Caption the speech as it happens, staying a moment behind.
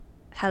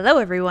Hello,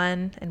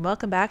 everyone, and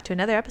welcome back to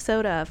another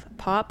episode of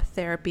Pop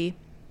Therapy.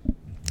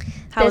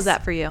 How was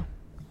that for you?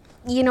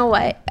 You know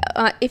what?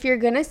 If you're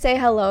going to say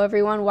hello,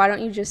 everyone, why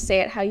don't you just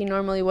say it how you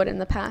normally would in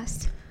the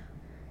past?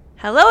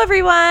 Hello,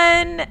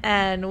 everyone,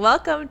 and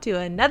welcome to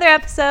another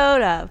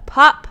episode of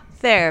Pop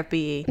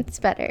Therapy. It's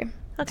better.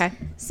 Okay.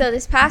 So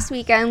this past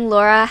weekend,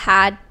 Laura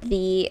had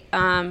the,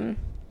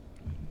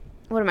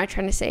 what am I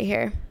trying to say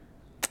here?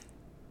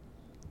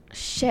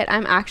 Shit,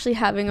 I'm actually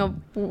having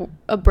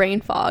a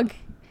brain fog.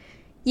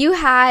 You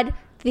had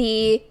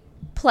the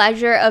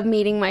pleasure of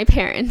meeting my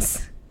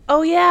parents.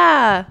 Oh,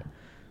 yeah.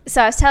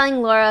 So I was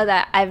telling Laura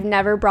that I've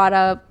never brought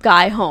a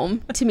guy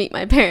home to meet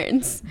my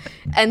parents.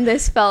 And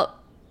this felt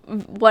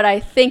what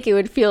I think it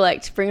would feel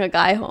like to bring a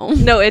guy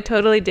home. No, it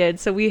totally did.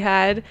 So we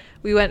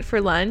went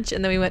for lunch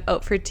and then we went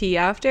out for tea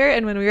after.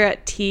 And when we were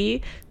at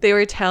tea, they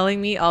were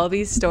telling me all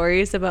these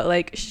stories about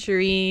like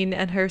Shireen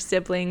and her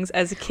siblings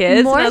as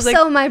kids. More and I was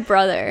so like, my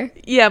brother.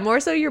 Yeah,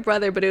 more so your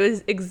brother. But it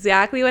was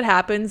exactly what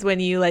happens when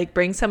you like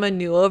bring someone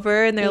new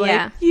over and they're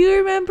like, you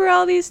remember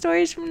all these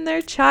stories from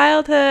their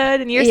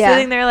childhood. And you're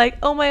sitting there like,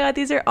 oh my God,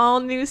 these are all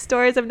new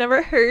stories. I've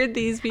never heard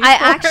these before. I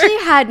actually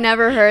had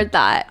never heard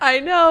that. I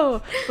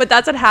know. But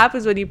that's what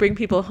happens when you bring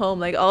people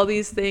home. Like all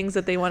these things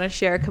that they want to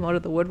share come out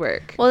of the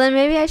woodwork. Well, then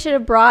maybe I should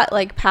have brought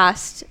like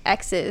past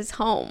exes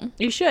home.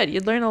 You should.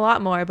 You'd learn a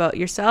lot more about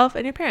yourself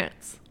and your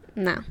parents.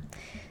 No.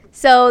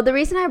 So the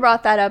reason I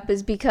brought that up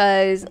is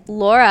because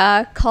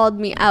Laura called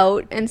me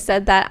out and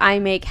said that I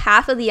make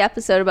half of the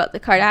episode about the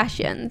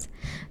Kardashians.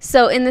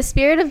 So in the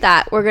spirit of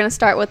that, we're going to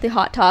start with the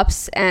hot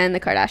tops and the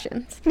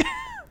Kardashians.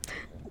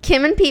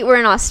 Kim and Pete were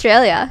in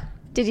Australia.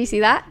 Did you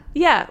see that?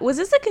 Yeah. Was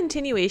this a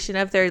continuation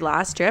of their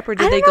last trip or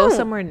did they go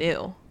somewhere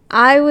new?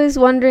 I was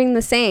wondering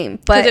the same,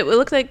 but it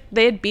looked like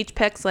they had beach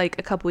pics like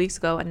a couple weeks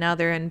ago and now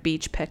they're in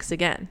beach pics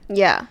again.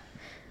 Yeah.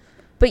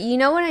 But you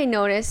know what I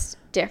noticed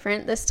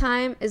different this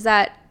time is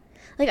that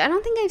like I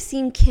don't think I've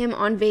seen Kim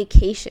on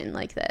vacation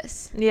like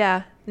this.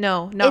 Yeah.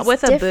 No, not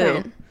with a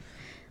boo.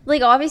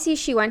 Like obviously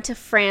she went to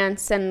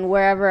France and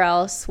wherever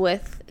else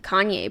with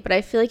Kanye, but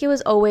I feel like it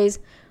was always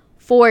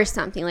for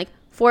something, like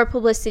for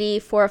publicity,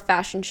 for a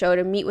fashion show,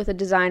 to meet with a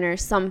designer,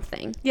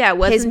 something. Yeah, it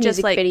wasn't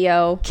just like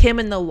video. Kim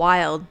in the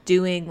wild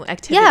doing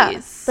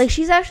activities. Yeah, like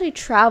she's actually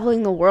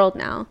traveling the world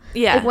now.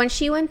 Yeah. Like when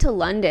she went to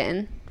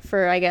London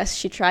for, I guess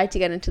she tried to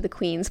get into the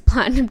Queen's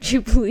Platinum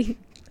Jubilee.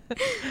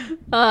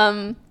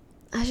 I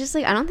was just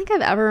like, I don't think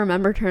I've ever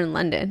remembered her in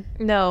London.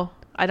 No,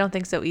 I don't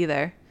think so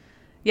either.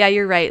 Yeah,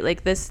 you're right.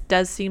 Like this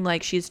does seem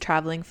like she's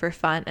traveling for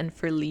fun and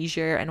for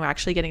leisure and we're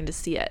actually getting to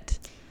see it.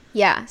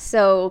 Yeah,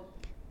 so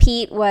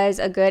Pete was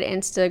a good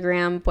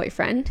Instagram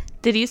boyfriend.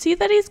 Did you see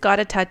that he's got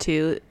a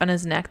tattoo on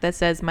his neck that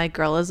says, "My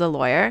girl is a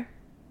lawyer"?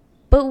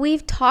 But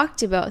we've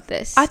talked about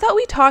this. I thought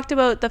we talked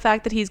about the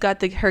fact that he's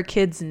got her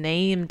kid's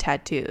name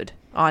tattooed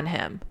on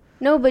him.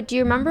 No, but do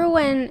you remember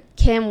when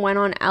Kim went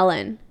on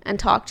Ellen and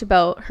talked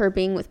about her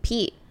being with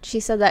Pete?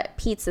 She said that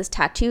Pete's this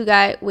tattoo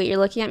guy. Wait, you're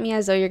looking at me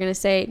as though you're going to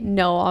say,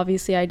 no,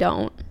 obviously I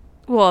don't.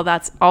 Well,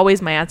 that's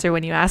always my answer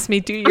when you ask me,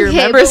 do you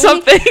remember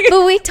something?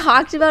 But we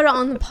talked about it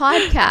on the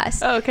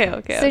podcast.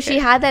 Okay. So she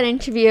had that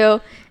interview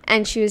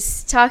and she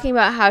was talking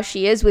about how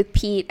she is with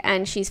Pete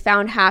and she's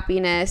found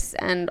happiness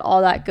and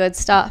all that good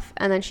stuff.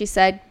 And then she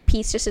said,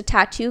 Pete's just a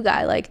tattoo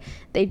guy. Like,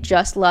 they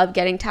just love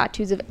getting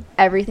tattoos of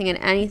everything and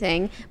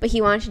anything. But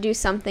he wanted to do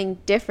something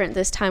different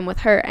this time with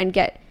her and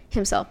get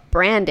himself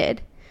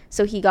branded.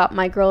 So he got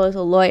My Girl is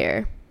a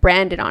Lawyer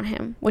branded on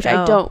him, which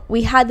I don't.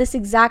 We had this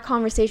exact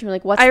conversation. We're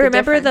like, what's the difference? I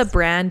remember the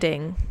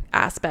branding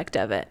aspect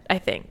of it, I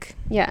think.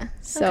 Yeah.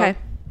 So, okay.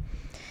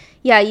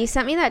 Yeah, you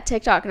sent me that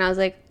TikTok and I was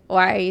like,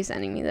 why are you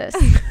sending me this?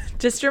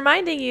 Just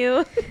reminding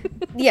you.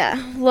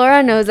 Yeah.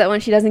 Laura knows that when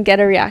she doesn't get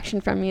a reaction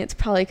from me, it's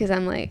probably because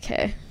I'm like,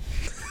 okay,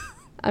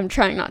 I'm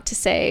trying not to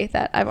say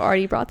that I've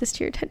already brought this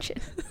to your attention.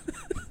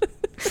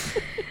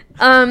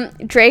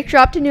 Drake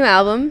dropped a new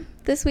album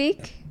this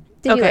week.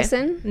 Did you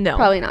listen? No.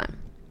 Probably not.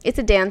 It's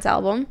a dance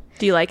album.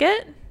 Do you like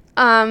it?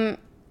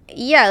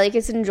 Yeah, like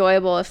it's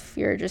enjoyable if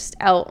you're just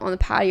out on the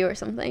patio or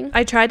something.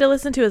 I tried to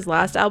listen to his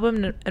last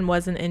album and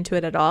wasn't into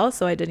it at all,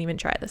 so I didn't even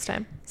try this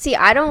time. See,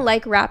 I don't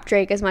like rap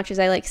Drake as much as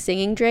I like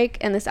singing Drake,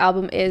 and this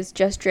album is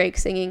just Drake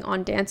singing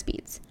on dance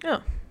beats.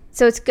 Oh.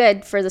 So it's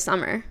good for the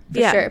summer,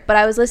 for sure. But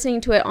I was listening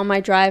to it on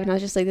my drive, and I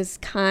was just like, this is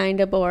kind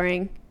of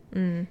boring.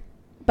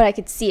 But I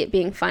could see it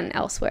being fun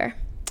elsewhere.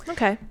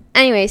 Okay.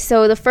 Anyway,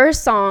 so the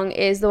first song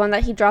is the one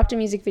that he dropped a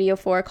music video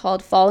for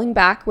called Falling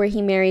Back, where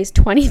he marries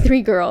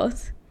 23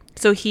 girls.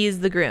 So he's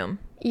the groom.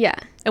 Yeah.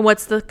 And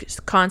what's the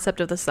concept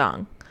of the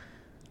song?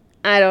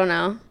 I don't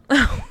know.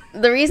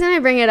 The reason I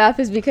bring it up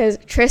is because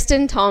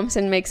Tristan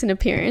Thompson makes an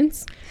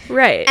appearance.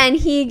 Right. And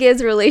he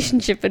gives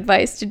relationship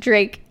advice to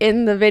Drake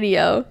in the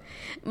video.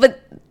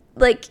 But,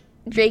 like,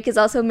 Drake is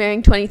also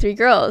marrying 23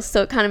 girls,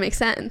 so it kind of makes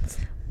sense.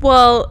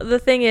 Well, the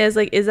thing is,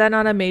 like, is that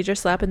not a major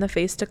slap in the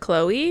face to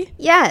Chloe?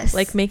 Yes.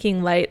 Like,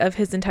 making light of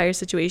his entire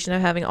situation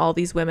of having all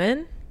these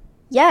women?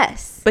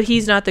 Yes. But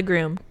he's not the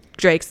groom.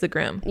 Drake's the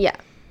groom. Yeah.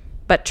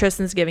 But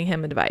Tristan's giving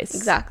him advice.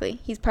 Exactly.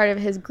 He's part of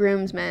his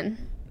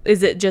groomsmen.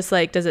 Is it just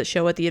like, does it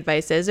show what the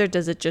advice is, or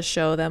does it just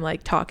show them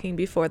like talking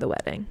before the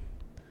wedding?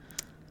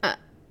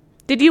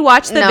 Did you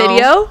watch the video?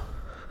 No.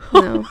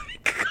 Oh my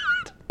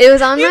God. It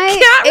was on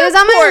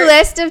my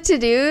list of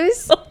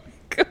to-dos. Oh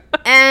God.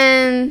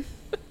 And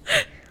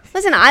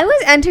listen, I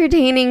was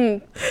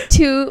entertaining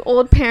 2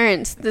 old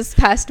parents this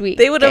past week.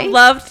 They would have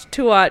loved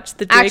to watch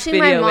the Drake Actually,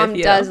 video. my mom with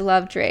you. does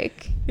love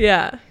Drake.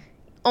 Yeah.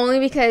 Only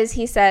because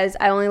he says,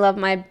 I only love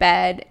my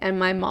bed and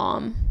my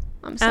mom.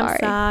 I'm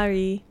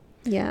sorry.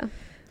 Yeah.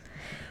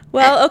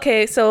 Well,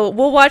 okay, so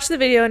we'll watch the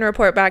video and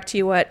report back to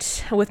you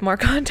with more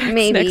context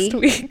next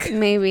week.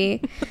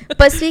 Maybe.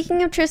 But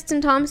speaking of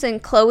Tristan Thompson,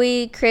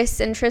 Chloe, Chris,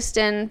 and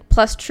Tristan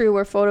plus True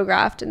were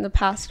photographed in the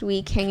past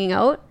week hanging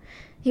out.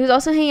 He was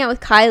also hanging out with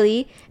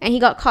Kylie, and he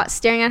got caught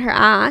staring at her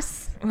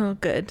ass. Oh,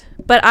 good.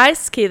 But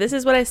this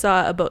is what I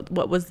saw about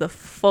what was the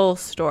full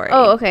story.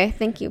 Oh, okay.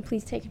 Thank you.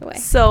 Please take it away.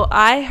 So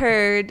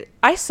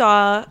I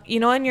saw,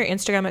 on your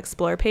Instagram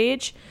Explore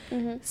page,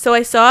 so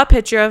I saw a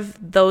picture of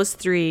those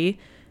 3.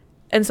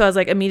 And so I was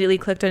like, immediately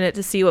clicked on it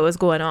to see what was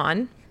going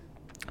on.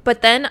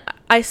 But then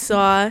I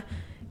saw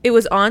it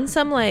was on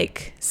some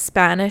like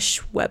Spanish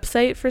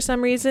website for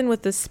some reason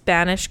with the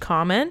Spanish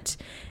comment.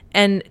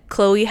 And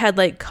Chloe had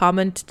like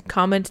comment.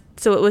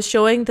 So it was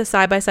showing the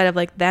side by side of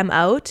like them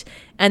out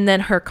and then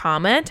her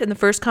comment. And the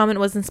first comment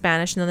was in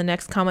Spanish. And then the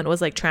next comment was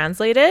like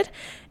translated.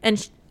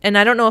 And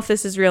I don't know if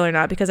this is real or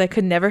not because I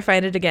could never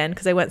find it again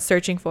because I went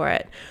searching for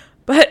it.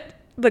 But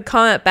the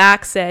comment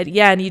back said,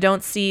 yeah, and you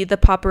don't see the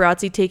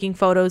paparazzi taking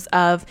photos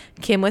of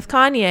Kim with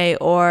Kanye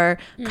or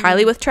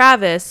Kylie with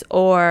Travis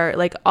or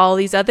like all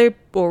these other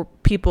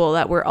people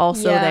that were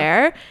also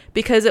there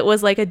because it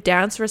was like a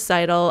dance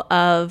recital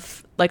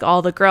of like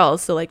all the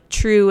girls. So like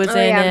True was in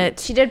it.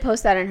 She did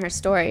post that in her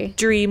story.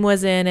 Dream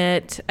was in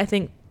it. I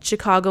think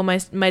Chicago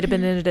might have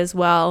been in it as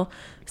well.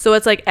 So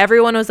it's like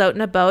everyone was out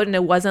and about and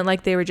it wasn't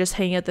like they were just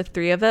hanging out the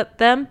 3 of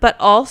them. But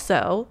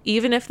also,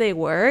 even if they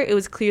were, it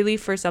was clearly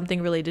for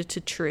something related to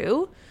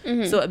True.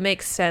 So it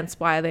makes sense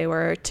why they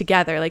were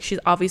together. Like she's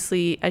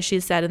obviously, as she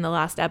said in the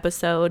last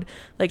episode,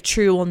 like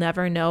True will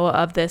never know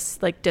of this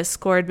like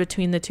discord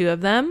between the 2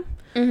 of them.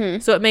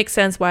 So it makes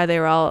sense why they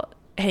were all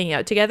hanging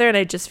out together. And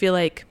I just feel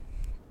like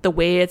the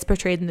way it's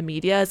portrayed in the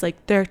media is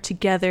like they're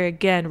together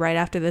again right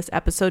after this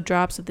episode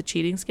drops of the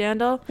cheating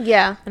scandal.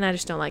 Yeah. And I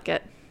just don't like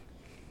it.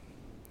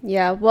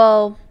 Yeah,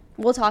 well,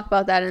 we'll talk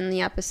about that in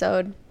the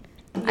episode.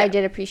 Yeah. I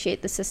did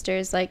appreciate the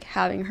sisters, like,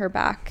 having her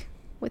back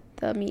with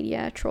the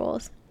media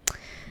trolls.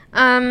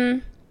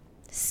 Kim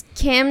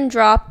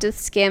dropped the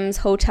Skims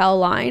hotel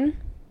line.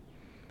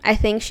 I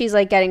think she's,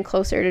 like, getting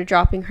closer to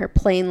dropping her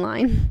plane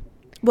line.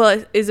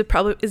 Well, is it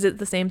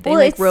the same thing?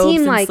 Well, like robes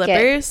and like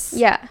slippers? It.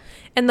 Yeah.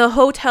 And the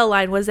hotel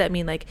line, what does that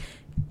mean? Like,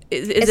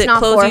 is it not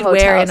clothes you'd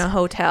wear in hotels. a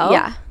hotel?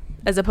 Yeah.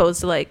 As opposed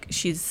to like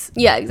she's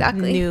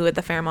exactly new at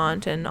the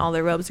Fairmont and all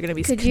their robes are gonna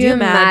be. Could you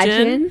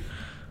imagine?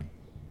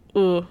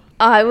 Ooh,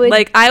 I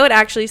would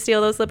actually steal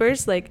those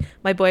slippers. Like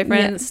my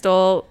boyfriend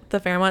stole the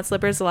Fairmont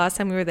slippers the last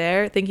time we were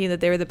there, thinking that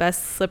they were the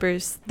best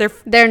slippers. They're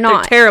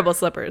not. They're terrible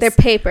slippers. They're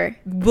paper.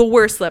 The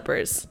worst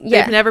slippers.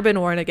 Yeah. They've never been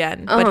worn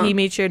again. But he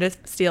made sure to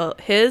steal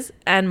his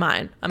and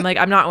mine. I'm like,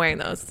 I'm not wearing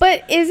those.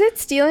 But is it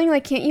stealing?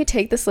 Like, can't you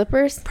take the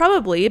slippers?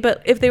 Probably,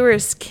 but if they were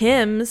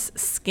Kim's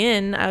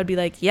skin, I would be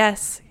like,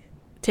 yes.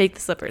 Take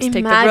the slippers,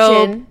 take the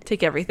robe,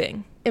 take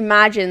everything.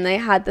 Imagine they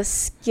had the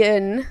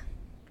skin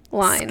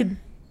line.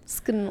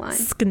 Skin line.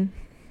 Skin.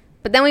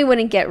 But then we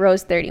wouldn't get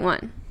Rose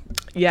 31.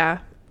 Yeah.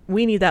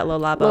 We need that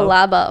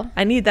Lolabo.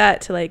 I need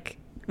that to like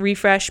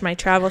refresh my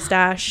travel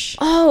stash.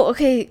 Oh,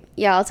 okay.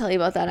 Yeah, I'll tell you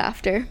about that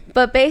after.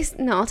 But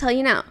I'll tell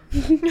you now.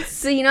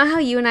 So you know how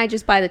you and I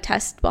just buy the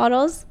test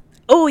bottles?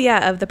 Oh,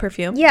 yeah, of the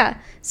perfume. Yeah.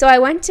 So I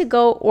went to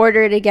go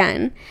order it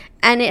again.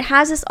 And it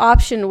has this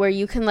option where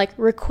you can like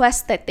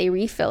request that they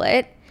refill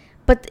it.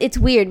 But it's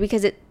weird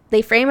because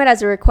they frame it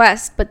as a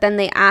request, but then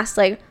they ask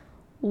like,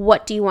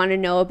 what do you want to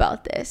know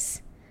about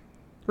this?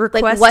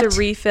 Request like, a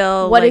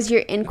refill. What is your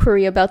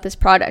inquiry about this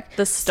product?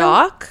 The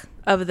stock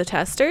of the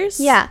testers?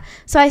 Yeah.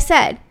 So I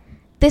said,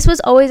 this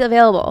was always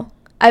available.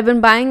 I've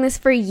been buying this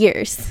for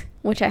years,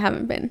 which I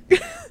haven't been.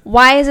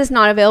 Why is this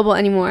not available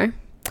anymore?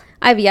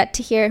 I've yet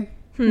to hear.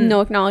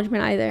 No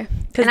acknowledgement either.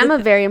 And I'm a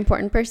very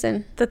important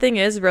person. The thing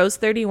is, Rose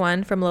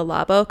 31 from Le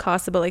Labo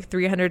costs about like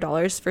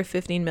 $300 for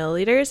 15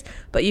 milliliters,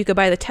 but you could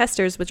buy the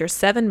testers, which are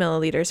 7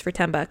 milliliters for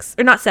 $10.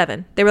 Or not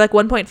 7. They were like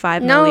 1.5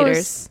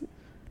 milliliters.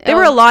 They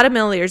were a lot of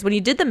milliliters. When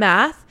you did the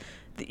math,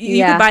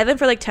 you could buy them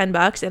for like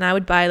 $10, and I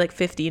would buy like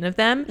 15 of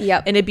them.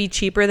 Yep. And it'd be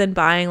cheaper than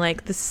buying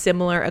like the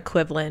similar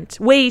equivalent.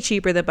 Way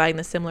cheaper than buying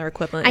the similar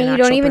equivalent. And you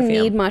don't even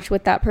need much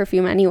with that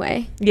perfume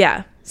anyway.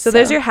 Yeah. So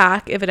there's your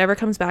hack. If it ever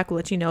comes back, we'll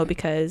let you know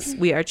because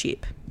we are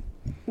cheap.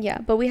 Yeah,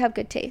 but we have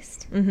good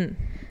taste.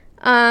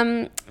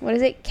 What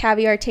is it?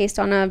 Caviar taste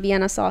on a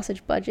Vienna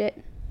sausage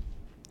budget.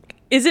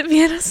 Is it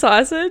Vienna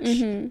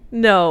sausage?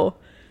 No.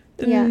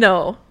 Yeah.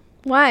 No.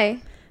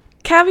 Why?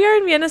 Caviar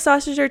and Vienna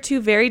sausage are 2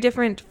 very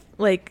different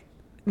like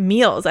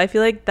meals. I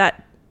feel like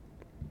that.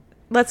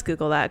 Let's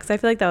Google that because I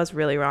feel like that was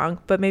really wrong,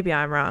 but maybe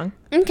I'm wrong.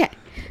 Okay.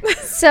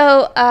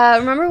 So,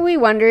 remember we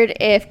wondered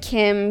if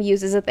Kim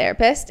uses a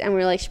therapist, and we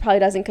were like, she probably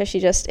doesn't because she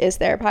just is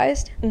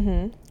therapized.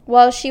 Mm-hmm.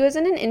 Well, she was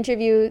in an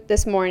interview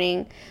this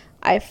morning.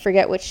 I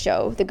forget which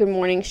show, the Good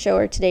Morning Show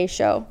or Today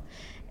Show.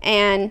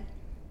 And,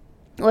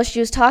 well, she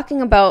was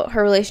talking about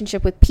her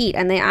relationship with Pete,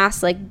 and they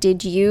asked, like,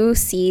 did you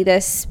see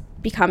this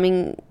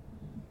becoming,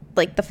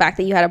 like, the fact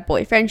that you had a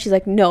boyfriend? She's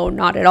like, no,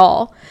 not at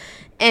all.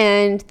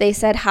 And they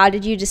said, how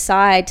did you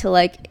decide to,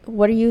 like,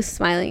 what are you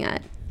smiling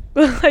at?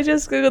 Well, I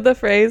just Googled the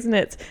phrase, and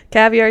it's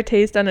caviar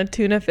taste on a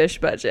tuna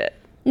fish budget.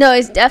 No,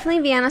 it's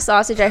definitely Vienna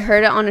sausage. I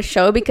heard it on a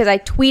show because I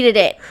tweeted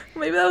it.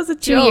 Maybe that was a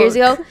 2 joke. years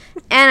ago.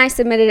 And I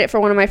submitted it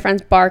for one of my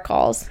friend's bar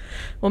calls.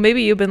 Well,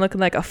 maybe you've been looking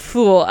like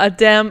a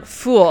damn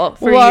fool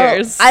for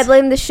years. I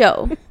blame the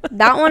show.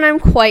 That one I'm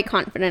quite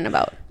confident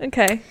about.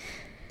 Okay.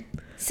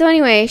 So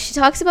anyway, she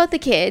talks about the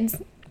kids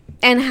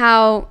and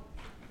how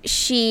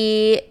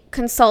she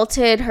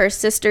consulted her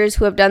sisters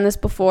who have done this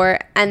before.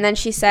 And then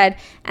she said,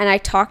 and I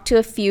talked to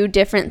a few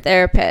different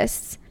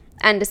therapists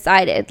and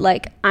decided,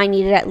 like, I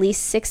needed at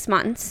least 6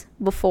 months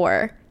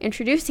before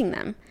introducing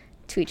them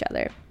to each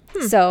other.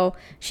 So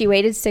she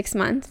waited 6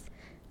 months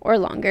or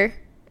longer,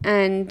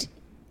 and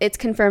it's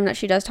confirmed that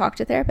she does talk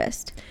to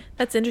therapists.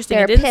 That's interesting.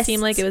 It didn't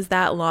seem like it was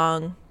that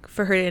long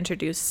for her to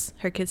introduce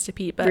her kids to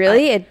Pete. But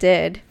really? It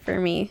did for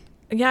me.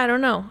 Yeah, I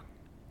don't know.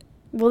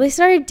 Well, they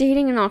started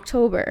dating in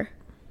October.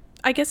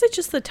 I guess it's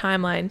just the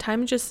timeline.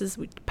 Time just is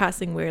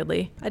passing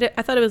weirdly.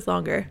 I thought it was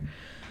longer.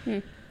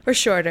 Or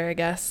shorter, I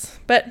guess.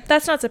 But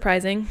that's not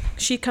surprising.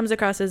 She comes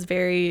across as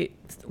very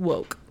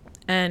woke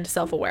and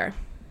self-aware.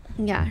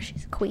 Yeah,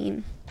 she's a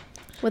queen.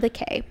 With a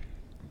K.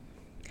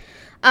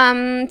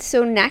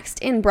 So next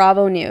in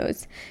Bravo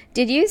News,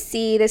 did you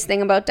see this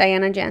thing about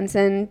Diana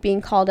Jansen being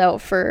called out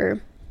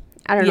for,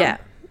 I don't know. Yeah.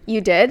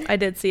 You did? I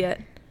did see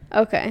it.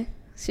 Okay.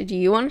 So do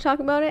you want to talk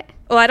about it?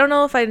 Well, I don't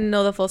know if I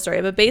know the full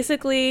story, but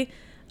basically,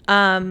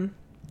 someone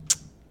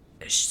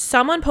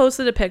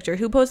posted a picture.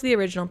 Who posted the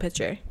original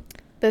picture?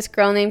 This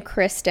girl named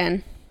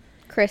Kristen.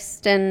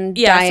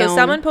 Yeah, Dione. so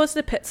someone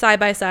posted a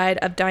side-by-side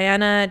of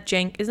Diana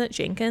isn't it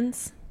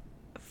Jenkins?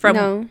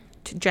 No.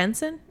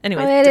 Jensen?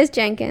 Anyway. Oh, it is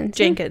Jenkins.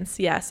 Jenkins,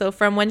 yeah. So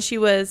from when she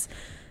was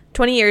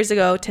 20 years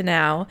ago to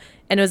now,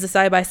 and it was a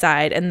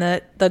side-by-side, and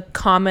the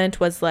comment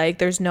was like,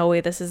 there's no way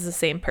this is the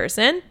same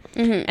person.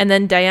 Mm-hmm. And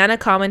then Diana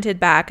commented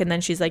back, and then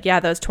she's like, yeah,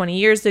 that was 20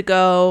 years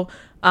ago.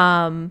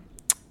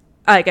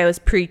 Like, I was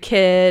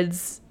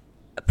pre-kids,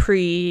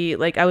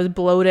 like, I was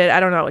bloated. I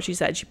don't know what she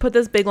said. She put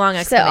this big, long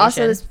explanation. So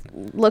also, this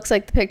looks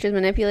like the picture's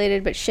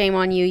manipulated, but shame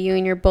on you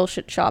and your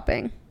bullshit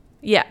shopping.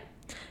 Yeah.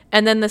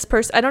 And then this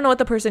person, I don't know what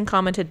the person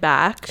commented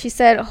back. She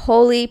said,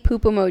 holy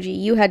poop emoji,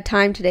 you had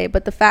time today,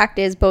 but the fact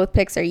is both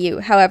pics are you.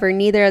 However,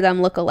 neither of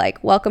them look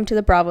alike. Welcome to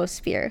the Bravo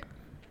sphere.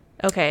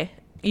 Okay.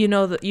 You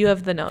know, you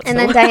have the notes. And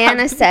then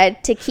Diana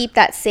said, to keep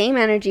that same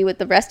energy with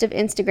the rest of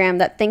Instagram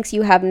that thinks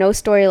you have no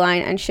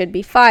storyline and should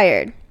be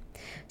fired.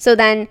 So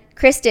then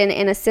Kristen,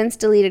 in a since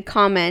deleted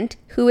comment,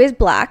 who is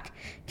black,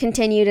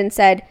 continued and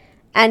said,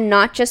 and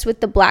not just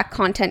with the black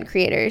content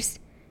creators.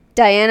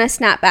 Diana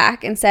snapped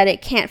back and said,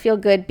 it can't feel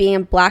good being a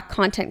black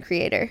content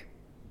creator.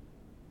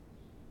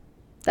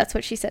 That's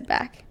what she said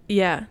back.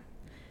 Yeah.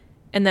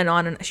 And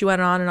then she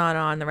went on and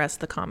on the rest of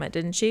the comment,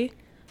 didn't she?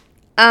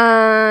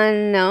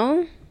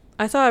 No.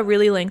 I saw a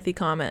really lengthy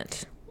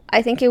comment.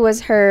 I think it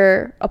was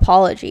her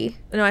apology.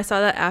 No, I saw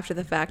that after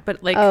the fact,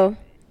 but like,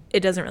 it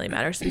doesn't really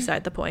matter. It's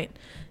beside the point.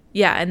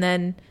 Yeah. And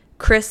then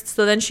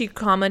so then she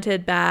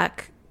commented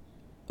back,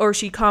 or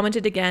she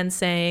commented again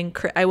saying,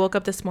 I woke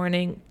up this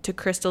morning to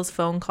Crystal's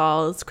phone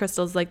calls.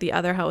 Crystal's like the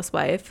other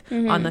housewife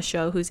on the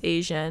show who's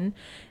Asian.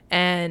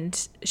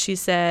 And she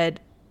said,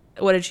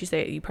 what did she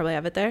say? You probably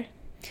have it there.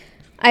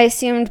 I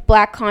assumed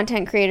black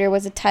content creator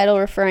was a title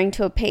referring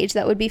to a page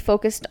that would be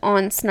focused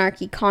on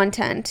snarky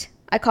content.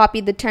 I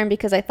copied the term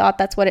because I thought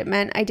that's what it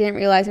meant. I didn't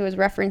realize it was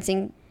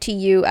referencing to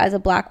you as a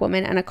black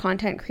woman and a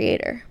content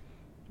creator.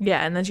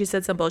 Yeah, and then she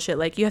said some bullshit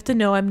like, you have to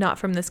know I'm not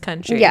from this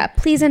country. Yeah,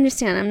 please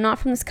understand, I'm not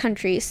from this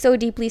country. So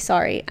deeply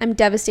sorry. I'm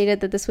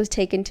devastated that this was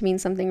taken to mean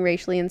something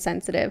racially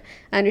insensitive.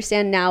 I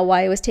understand now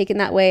why it was taken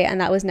that way,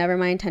 and that was never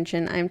my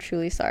intention. I'm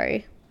truly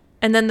sorry.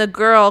 And then the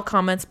girl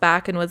comments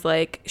back and was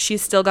like, she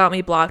still got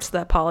me blocked, so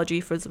the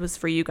apology was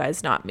for you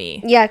guys, not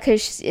me. Yeah,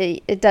 because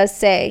it does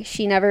say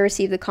she never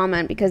received the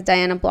comment because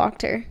Diana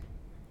blocked her.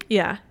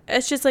 Yeah,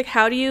 it's just like,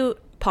 how do you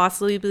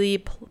possibly,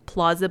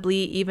 plausibly,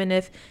 even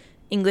if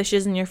English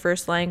isn't your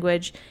first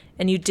language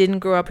and you didn't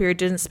grow up here,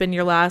 didn't spend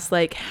your last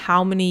like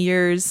how many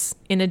years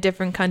in a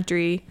different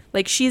country,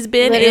 like she's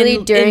been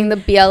literally during the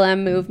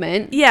BLM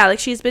movement. Yeah, like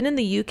she's been in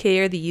the UK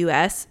or the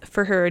US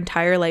for her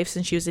entire life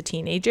since she was a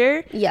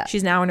teenager. Yeah,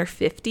 she's now in her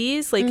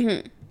 50s.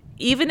 Like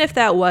even if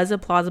that was a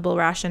plausible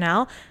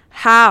rationale,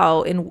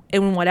 how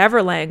in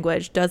whatever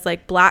language does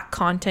like black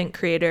content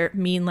creator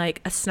mean like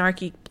a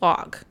snarky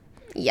blog?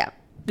 Yeah,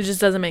 it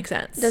just doesn't make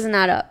sense. Doesn't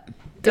add up.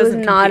 It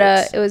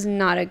was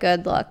not a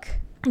good look.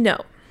 No,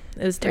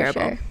 it was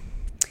terrible. Sure.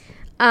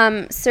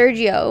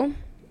 Sergio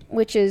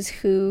Which is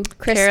who?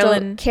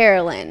 Carolyn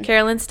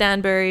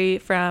Stanbury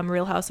from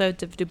Real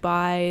Housewives of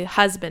Dubai,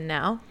 husband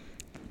now.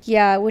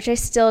 Yeah, which I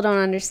still don't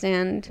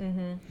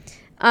understand.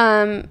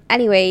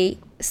 Anyway,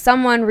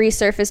 someone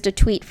resurfaced a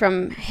tweet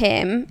from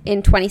him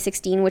in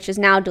 2016, which is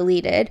now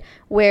deleted,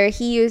 where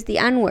he used the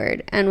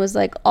N-word and was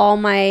like, all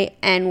my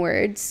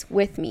N-words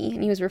with me.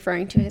 And he was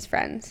referring to his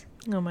friends.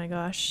 Oh my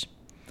gosh.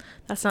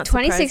 That's not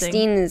 2016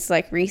 surprising. is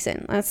like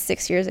recent. That's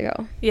 6 years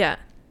ago. Yeah.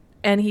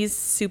 And he's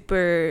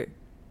super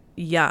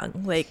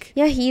young. Like,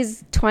 yeah,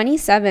 he's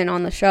 27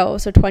 on the show,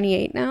 so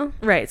 28 now.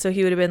 Right. So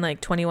he would have been like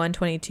 21,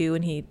 22.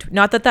 And he,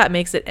 not that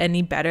makes it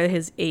any better,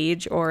 his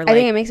age, or like, I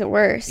think it makes it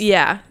worse.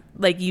 Yeah.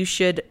 Like, you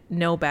should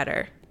know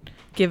better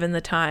given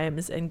the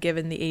times and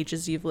given the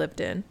ages you've lived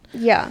in.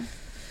 Yeah.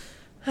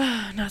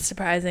 Not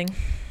surprising.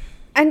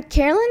 And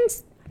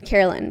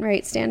Carolyn,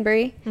 right,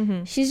 Stanbury,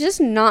 she's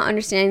just not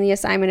understanding the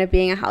assignment of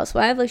being a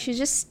housewife. Like, she's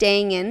just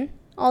staying in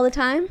all the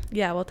time.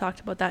 Yeah, we'll talk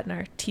about that in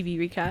our TV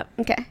recap.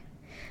 Okay.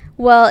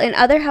 Well, in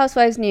other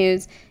housewives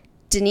news,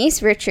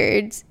 Denise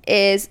Richards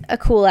is a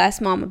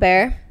cool-ass mama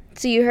bear.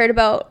 So you heard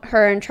about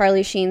her and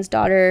Charlie Sheen's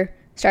daughter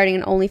starting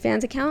an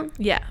OnlyFans account?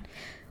 Yeah.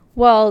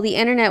 Well, the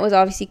internet was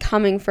obviously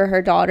coming for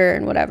her daughter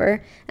and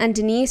whatever. And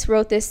Denise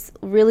wrote this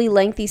really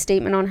lengthy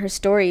statement on her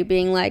story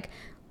being like,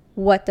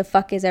 what the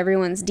fuck is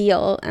everyone's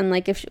deal? And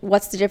like,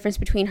 what's the difference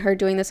between her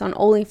doing this on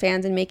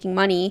OnlyFans and making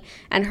money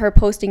and her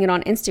posting it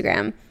on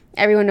Instagram?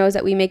 Everyone knows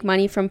that we make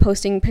money from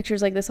posting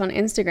pictures like this on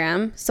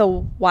Instagram.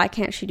 So why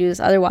can't she do this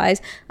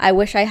otherwise? I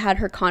wish I had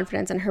her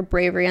confidence and her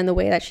bravery and the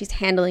way that she's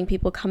handling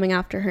people coming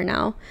after her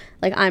now.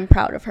 Like, I'm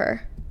proud of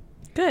her.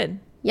 Good.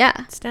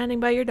 Yeah. Standing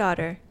by your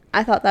daughter.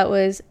 I thought that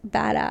was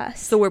badass.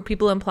 So were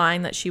people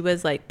implying that she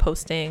was like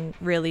posting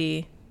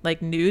really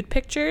like nude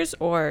pictures,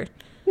 or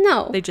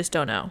no? They just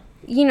don't know.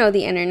 You know,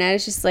 the internet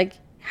is just like,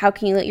 how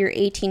can you let your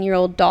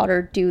 18-year-old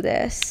daughter do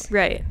this?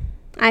 Right.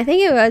 I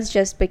think it was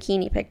just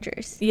bikini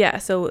pictures. Yeah,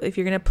 so if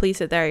you're going to police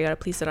it there, you got to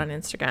police it on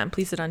Instagram,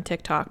 police it on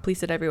TikTok,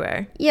 police it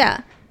everywhere.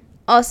 Yeah.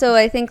 Also,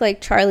 I think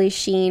like Charlie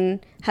Sheen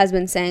has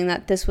been saying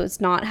that this was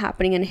not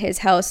happening in his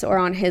house or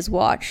on his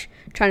watch,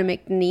 trying to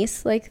make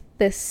Denise like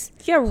this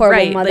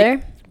horrible mother.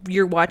 Like,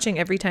 you're watching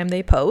every time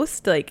they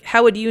post. Like,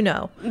 how would you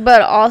know?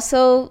 But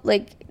also,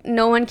 like,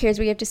 no one cares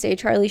what you have to say,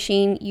 Charlie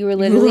Sheen. You were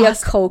literally a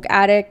coke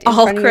addict.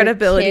 All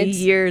credibility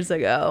years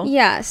ago.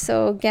 Yeah,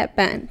 so get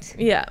bent.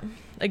 Yeah,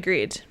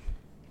 agreed.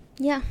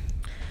 Yeah.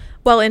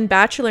 Well, in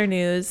Bachelor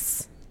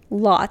news,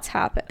 lots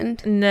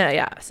happened. No,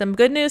 yeah. Some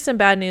good news, some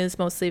bad news,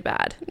 mostly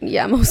bad.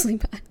 Yeah, mostly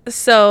bad.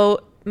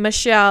 So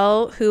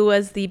Michelle, who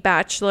was the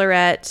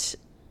Bachelorette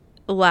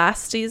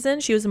last season,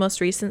 she was the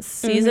most recent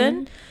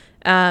season,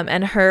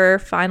 and her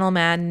final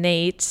man,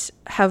 Nate,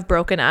 have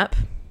broken up.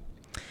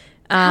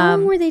 How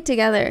long were they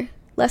together?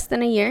 Less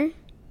than a year?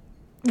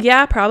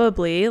 Yeah,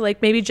 probably.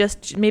 Like maybe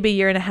a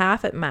year and a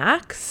half at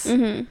max.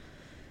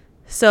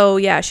 So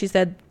yeah, she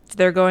said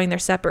they're going their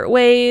separate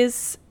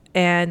ways,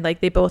 and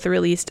like they both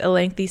released a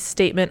lengthy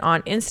statement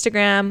on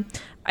Instagram.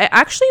 I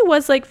actually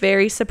was like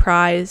very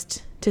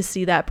surprised to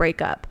see that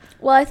breakup.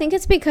 Well, I think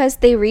it's because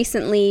they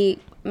recently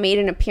made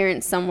an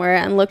appearance somewhere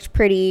and looked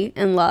pretty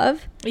in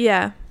love.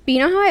 Yeah. But you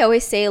know how I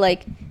always say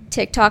like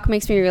TikTok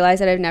makes me realize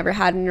that I've never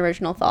had an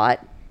original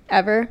thought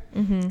ever?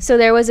 So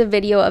there was a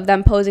video of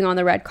them posing on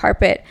the red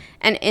carpet,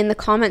 and in the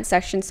comment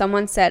section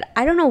someone said,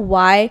 I don't know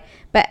why,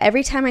 but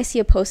every time I see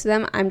a post of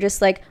them, I'm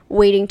just like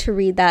waiting to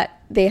read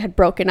that they had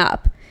broken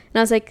up. And I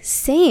was like,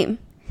 same.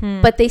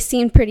 But they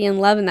seemed pretty in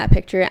love in that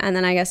picture, and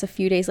then I guess a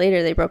few days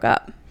later they broke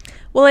up.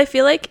 Well, I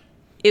feel like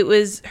it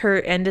was her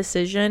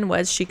indecision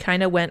was she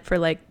kind of went for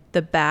like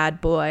the bad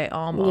boy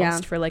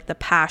almost, for like the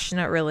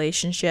passionate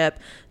relationship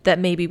that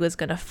maybe was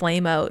going to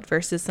flame out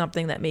versus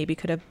something that maybe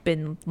could have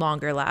been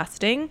longer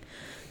lasting.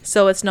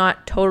 So it's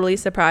not totally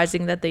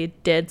surprising that they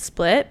did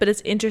split, but it's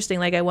interesting.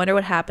 Like, I wonder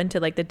what happened to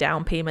like the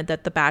down payment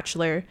that The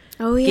Bachelor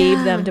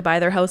gave them to buy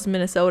their house in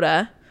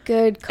Minnesota.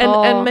 Good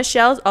call. And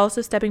Michelle's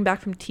also stepping back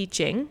from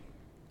teaching.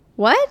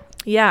 What?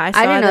 Yeah,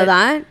 I didn't know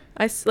that.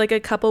 Like a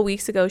couple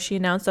weeks ago, she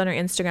announced on her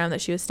Instagram that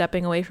she was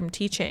stepping away from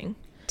teaching.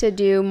 To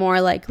do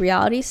more like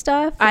reality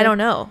stuff? I don't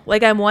know.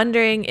 Like, I'm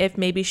wondering if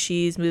maybe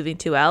she's moving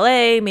to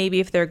LA, maybe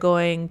if they're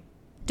going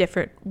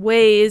different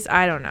ways.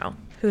 I don't know.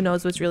 Who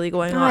knows what's really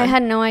going on? I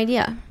had no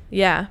idea.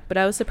 Yeah, but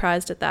I was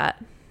surprised at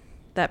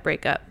that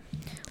breakup.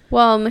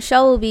 Well,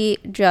 Michelle will be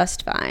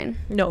just fine.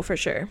 No, for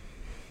sure.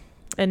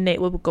 And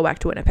Nate will go back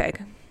to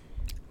Winnipeg.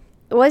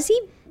 Was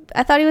he?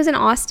 I thought he was in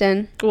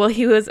Austin. Well,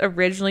 he was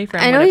originally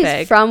from Winnipeg. I know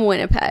he's from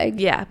Winnipeg.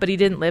 Yeah, but he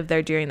didn't live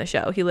there during the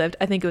show. He lived,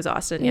 I think it was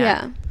Austin,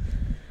 Yeah.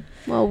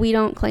 Well, we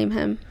don't claim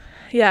him.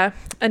 Yeah.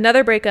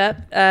 Another breakup.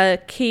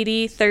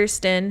 Katie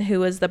Thurston, who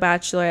was the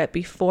Bachelorette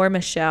before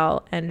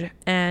Michelle,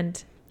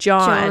 and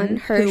John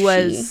Hershey. who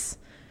was...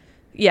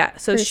 Yeah,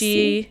 so Hershey.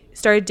 she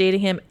started dating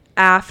him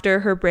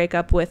after her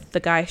breakup with the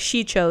guy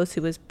she chose,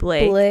 who was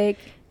Blake.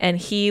 And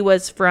he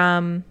was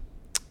from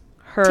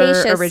her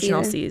Tayshia's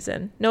original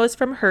season. No, it's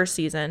from her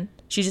season.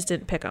 She just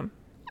didn't pick him.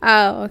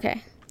 Oh,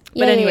 okay.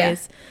 Yeah, but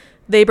anyways,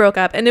 they broke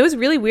up. And it was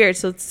really weird.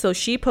 So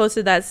she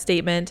posted that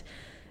statement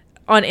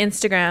on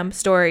Instagram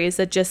stories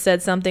that just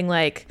said something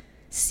like,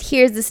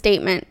 here's the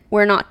statement,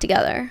 we're not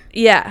together.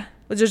 Yeah,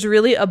 which was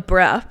really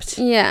abrupt.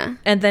 Yeah.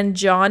 And then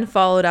John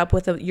followed up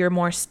with your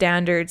more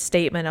standard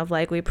statement of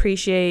like, we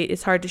appreciate,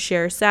 it's hard to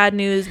share sad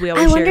news, we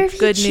always share good news. I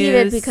wonder if he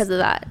cheated because of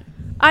that.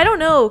 I don't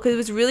know, because it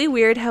was really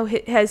weird how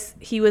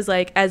he was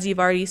like, as you've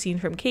already seen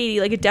from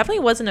Katie, like it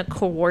definitely wasn't a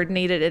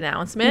coordinated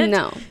announcement.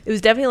 No. It was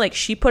definitely like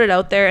she put it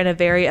out there in a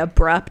very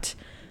abrupt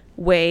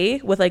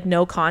way with like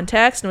no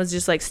context and was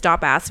just like,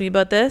 stop asking me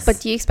about this. But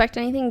do you expect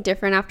anything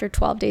different after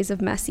 12 days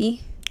of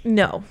messy?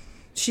 No.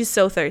 She's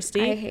so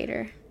thirsty. I hate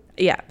her.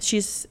 Yeah,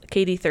 she's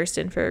Katie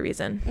Thurston for a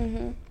reason.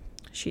 Mm-hmm.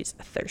 She's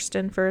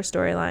Thurston for a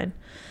storyline.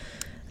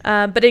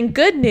 But in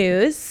good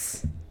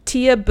news,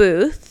 Tia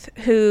Booth,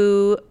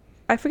 who...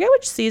 I forget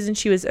which season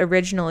she was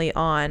originally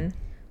on.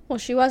 Well,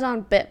 she was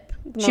on BIP.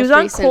 She was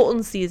on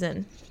Colton's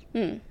season.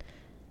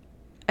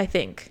 I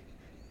think.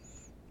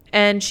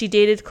 And she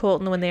dated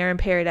Colton when they were in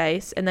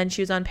Paradise. And then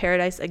she was on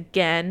Paradise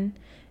again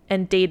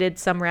and dated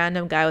some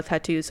random guy with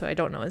tattoos, so I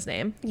don't know his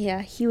name.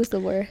 Yeah, he was the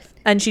worst.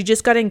 And she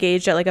just got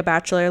engaged at like a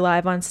Bachelor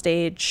Live on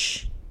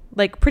stage,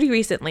 like pretty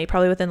recently,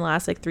 probably within the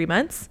last like 3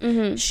 months.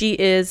 Mm-hmm. She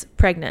is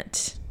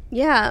pregnant.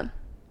 Yeah.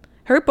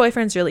 Her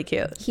boyfriend's really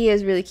cute. He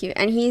is really cute.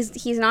 And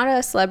he's not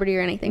a celebrity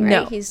or anything, right?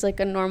 No. He's like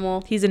a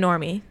normal... He's a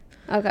normie.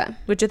 Okay.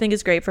 Which I think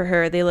is great for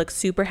her. They look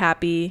super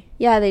happy.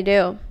 Yeah, they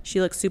do.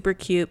 She looks super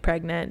cute,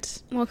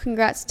 pregnant. Well,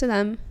 congrats to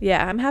them.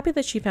 Yeah, I'm happy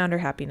that she found her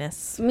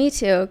happiness. Me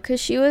too, because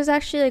she was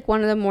actually like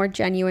one of the more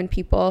genuine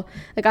people.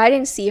 Like, I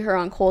didn't see her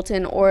on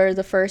Colton or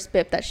the first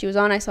BIP that she was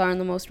on. I saw her on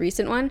the most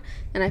recent one,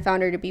 and I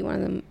found her to be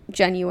one of the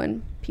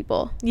genuine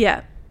people.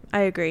 Yeah,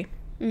 I agree.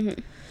 Mm-hmm.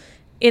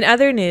 In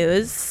other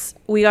news,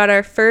 we got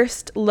our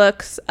first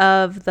looks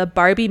of the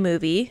Barbie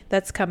movie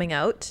that's coming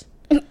out.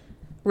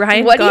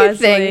 Ryan what Gosling.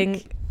 Do you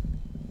think?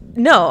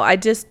 No, I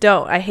just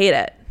don't. I hate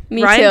it.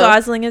 Me Ryan too.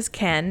 Gosling is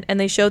Ken,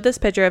 and they showed this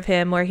picture of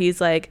him where he's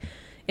like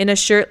in a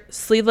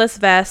sleeveless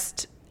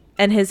vest,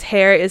 and his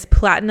hair is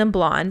platinum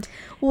blonde.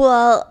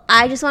 Well,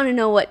 I just want to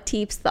know what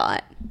Teeps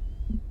thought.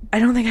 I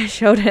don't think I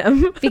showed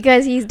him.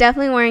 Because he's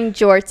definitely wearing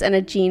jorts and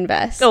a jean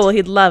vest. Oh, well,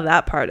 he'd love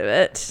that part of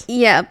it.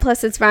 Yeah,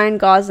 plus it's Ryan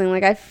Gosling.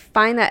 Like, I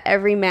find that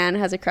every man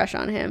has a crush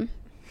on him.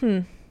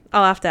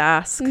 I'll have to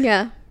ask.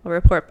 Yeah. I'll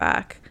report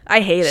back.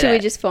 I hate it. Should we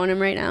just phone him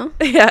right now?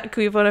 Yeah,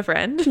 can we phone a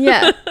friend?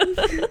 Yeah.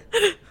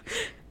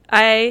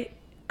 I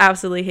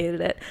absolutely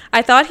hated it.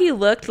 I thought he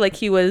looked like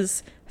he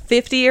was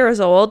 50 years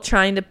old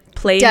trying to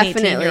play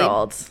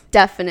 18-year-olds.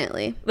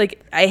 Definitely.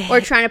 Like,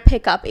 or trying to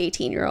pick up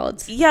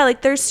 18-year-olds. Yeah,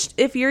 like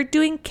if you're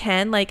doing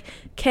Ken, like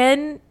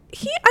Ken,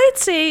 I'd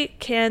say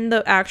Ken,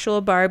 the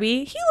actual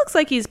Barbie, he looks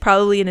like he's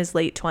probably in his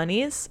late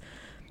 20s.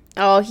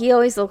 Oh, he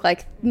always looked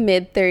like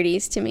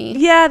mid-30s to me.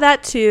 Yeah,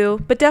 that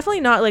too. But definitely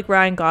not like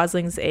Ryan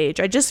Gosling's age.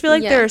 I just feel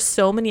like there are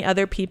so many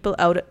other people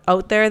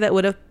out there that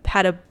would have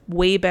had a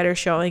way better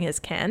showing as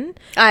Ken.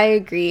 I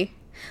agree.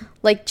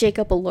 Like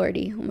Jacob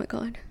Elordi. Oh my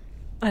God.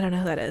 I don't know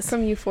who that is.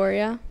 From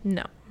Euphoria?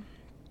 No.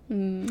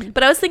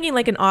 But I was thinking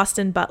like an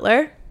Austin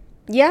Butler.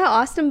 Yeah,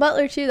 Austin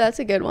Butler too. That's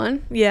a good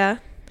one. Yeah.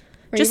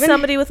 Or just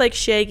somebody with like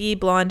shaggy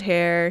blonde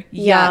hair,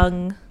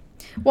 young.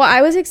 Well,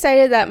 I was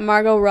excited that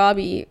Margot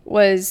Robbie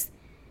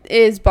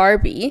is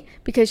Barbie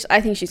because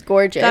I think she's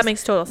gorgeous. That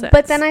makes total sense.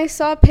 But then I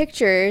saw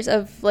pictures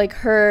of like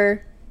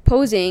her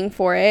posing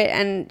for it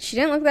and she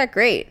didn't look that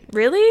great.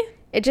 Really?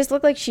 It just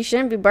looked like she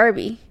shouldn't be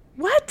Barbie.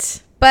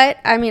 What? But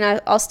I mean,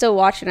 I'll still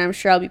watch it. I'm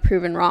sure I'll be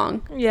proven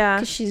wrong. Yeah.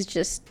 Because she's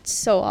just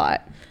so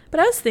hot. But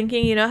I was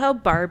thinking, you know how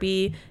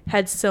Barbie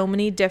had so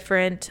many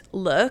different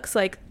looks,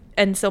 like,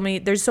 and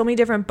there's so many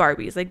different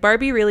Barbies. Like,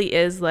 Barbie really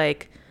is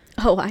like,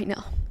 oh, I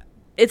know.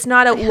 It's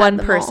not a one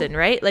person,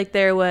 right? Like,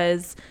 there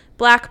was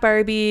black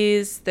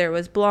Barbies, there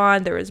was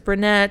blonde, there was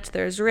brunette,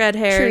 there's red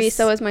hair.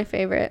 Teresa was my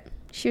favorite.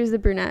 She was the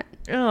brunette.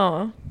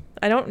 Oh,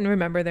 I don't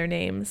remember their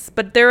names,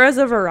 but there was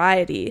a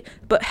variety.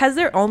 But has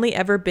there only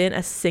ever been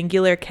a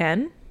singular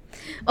Ken?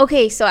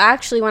 Okay, so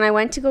actually when I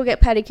went to go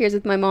get pedicures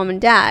with my mom and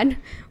dad,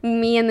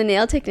 me and the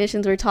nail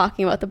technicians were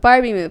talking about the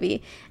Barbie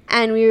movie,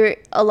 and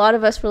a lot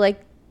of us were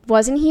like,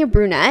 wasn't he a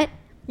brunette?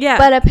 Yeah.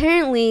 But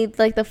apparently,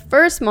 like, the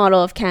first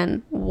model of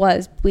Ken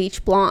was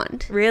bleach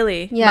blonde.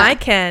 Really? Yeah. My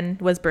Ken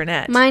was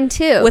brunette. Mine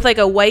too. With like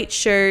a white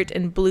shirt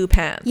and blue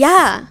pants.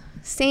 Yeah,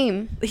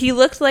 same. He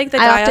looked like the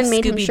guy of Scooby-Doo. I often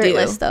made him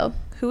shirtless though.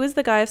 Who is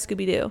the guy of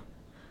Scooby-Doo?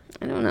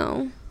 I don't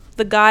know.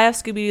 The guy of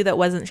Scooby-Doo that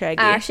wasn't Shaggy.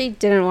 I actually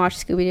didn't watch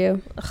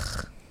Scooby-Doo.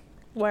 Ugh.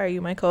 Why are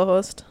you my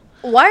co-host?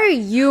 Why are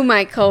you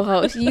my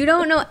co-host? You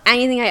don't know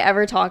anything I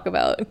ever talk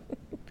about.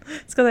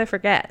 It's because I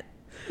forget.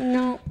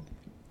 No.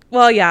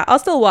 Well, yeah, I'll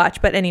still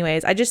watch. But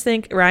anyways, I just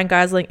think Ryan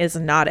Gosling is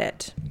not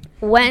it.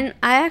 I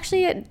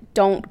actually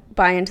don't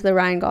buy into the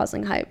Ryan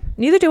Gosling hype.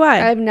 Neither do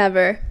I. I've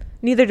never.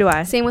 Neither do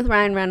I. Same with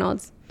Ryan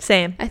Reynolds.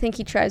 Same. I think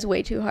he tries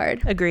way too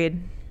hard.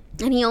 Agreed.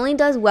 And he only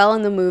does well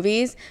in the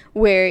movies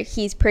where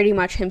he's pretty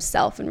much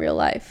himself in real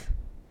life.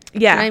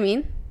 Yeah. You know what I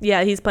mean?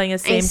 Yeah, he's playing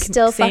his same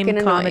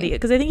comedy.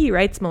 Because I think he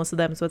writes most of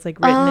them, so it's like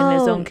written in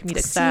his own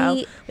comedic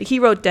style. Like he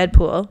wrote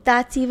Deadpool.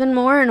 That's even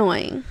more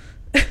annoying.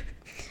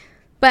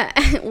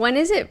 But when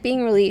is it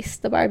being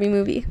released, the Barbie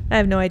movie? I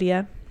have no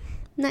idea.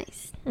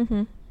 Nice.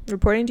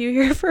 Reporting to you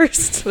here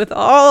first with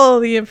all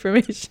the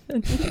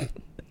information.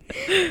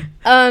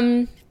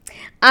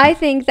 I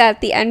think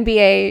that the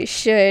NBA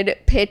should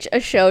pitch a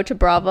show to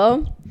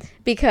Bravo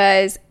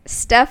because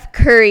Steph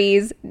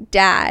Curry's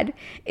dad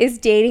is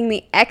dating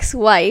the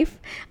ex-wife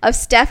of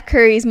Steph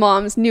Curry's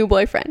mom's new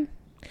boyfriend.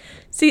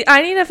 See,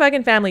 I need a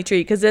fucking family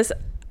tree because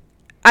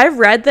I've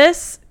read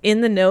this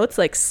in the notes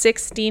like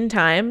 16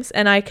 times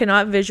and I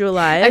cannot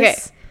visualize. Okay,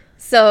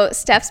 so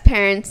Steph's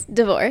parents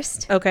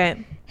divorced.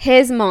 Okay.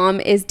 His mom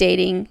is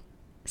dating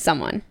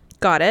someone.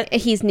 Got it.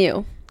 He's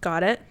new.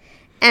 Got it.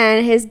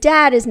 And his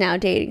dad is now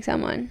dating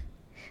someone.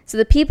 So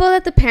the people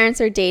that the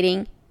parents are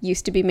dating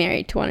used to be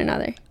married to one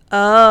another.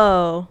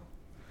 Oh.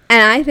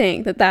 And I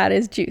think that that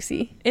is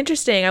juicy.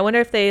 Interesting. I wonder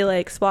if they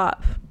like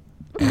swap.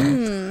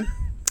 Probably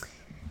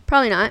not.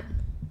 Probably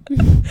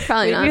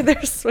not. Maybe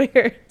they're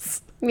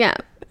swingers. Yeah.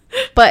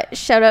 But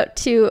shout out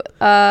to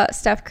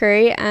Steph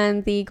Curry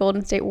and the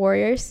Golden State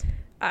Warriors.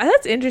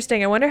 That's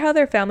interesting. I wonder how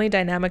their family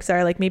dynamics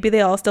are. Like maybe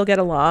they all still get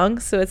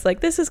along. So it's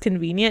like, this is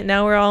convenient.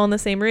 Now we're all in the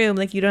same room.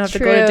 Like you don't have to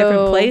go to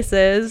different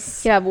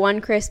places. You have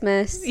one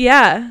Christmas.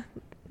 Yeah.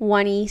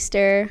 One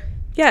Easter.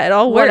 Yeah, it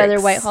all works. What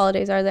other white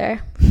holidays are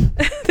there?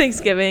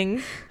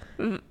 Thanksgiving.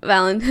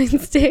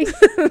 Valentine's Day.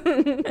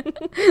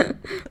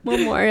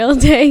 Memorial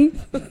Day.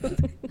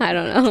 I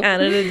don't know.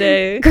 Canada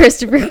Day.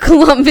 Christopher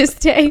Columbus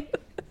Day.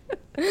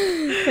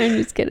 I'm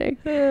just kidding.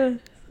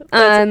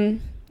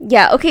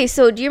 Yeah, okay,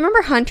 so do you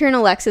remember Hunter and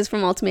Alexis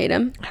from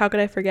Ultimatum? How could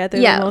I forget? They're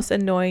the most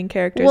annoying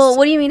characters. Well,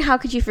 what do you mean, how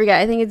could you forget?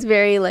 I think it's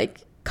very,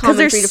 like, common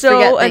for you to forget things. Because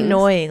they're so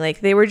annoying.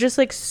 Like, they were just,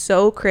 like,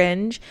 so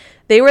cringe.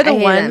 They were the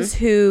ones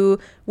who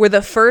were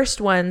the first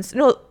ones.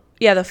 No,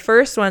 yeah, the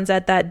first ones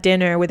at that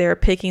dinner where they were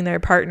picking their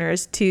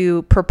partners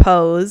to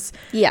propose.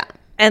 Yeah.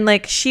 And,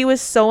 like, she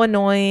was so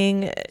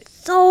annoying.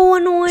 So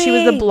annoying. She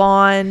was the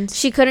blonde.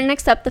 She couldn't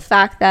accept the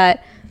fact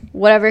that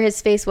whatever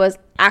his face was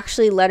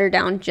actually let her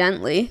down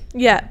gently.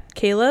 Yeah.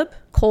 Caleb?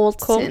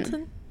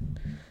 Colton.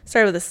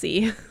 Started with a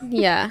C.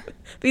 Yeah.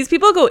 These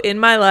people go in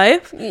my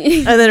life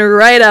and then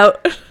right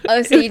out.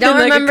 Oh, so you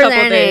don't remember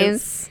their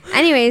names.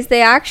 Anyways,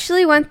 they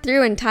actually went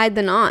through and tied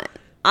the knot.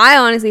 I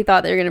honestly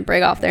thought they were going to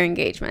break off their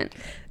engagement.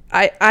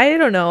 I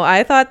don't know.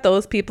 I thought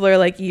those people are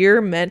like,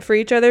 you're meant for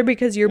each other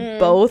because you're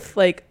both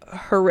like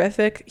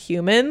horrific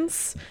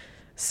humans.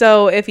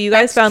 So if you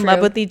guys found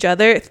love with each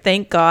other,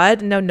 thank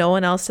God. Now no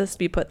one else has to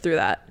be put through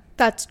that.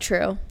 That's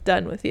true.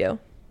 Done with you.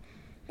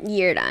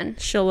 You're done.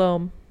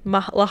 Shalom.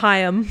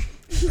 L'chaim.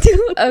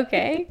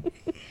 Okay.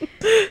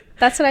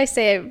 That's what I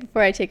say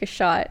before I take a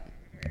shot.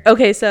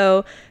 Okay,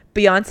 so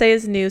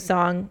Beyonce's new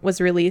song was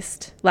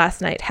released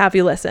last night. Have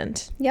you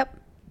listened? Yep.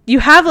 You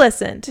have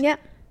listened? Yep.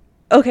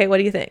 Okay, what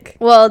do you think?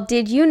 Well,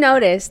 did you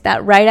notice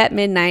that right at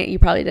midnight, you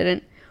probably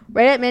didn't,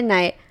 right at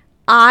midnight,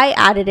 I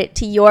added it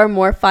to your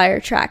More Fire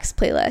Tracks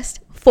playlist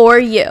for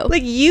you.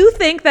 Like, you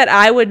think that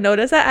I would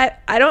notice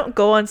that? I don't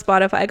go on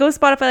Spotify. I go to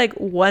Spotify like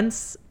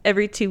once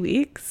every 2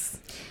 weeks.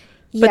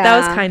 Yeah. But that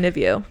was kind of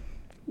you.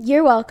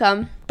 You're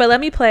welcome. But let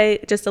me play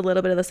just a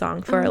little bit of the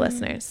song for our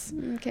listeners.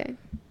 Okay.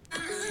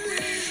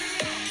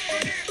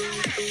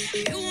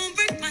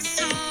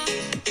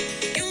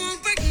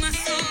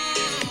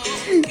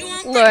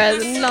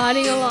 Laura's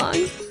nodding along.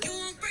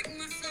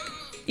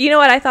 You know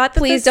what? I thought that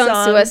please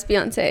don't sue us,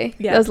 Beyonce.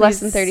 Yeah, that was less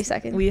than 30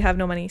 seconds. We have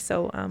no money,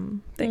 so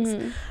thanks.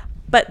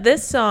 But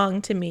this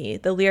song, to me,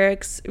 the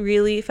lyrics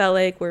really felt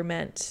like were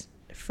meant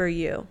for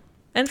you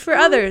and for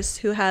others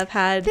who have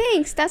had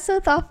thanks. That's so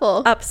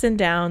thoughtful. Ups and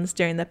downs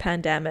during the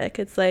pandemic.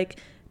 It's like,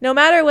 no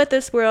matter what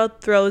this world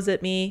throws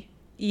at me,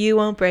 you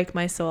won't break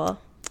my soul.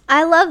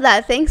 I love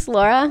that. Thanks,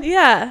 Laura.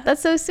 Yeah,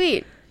 that's so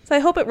sweet. So I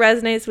hope it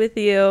resonates with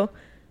you.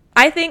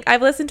 I think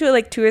I've listened to it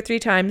like 2 or 3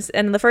 times,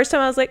 and the first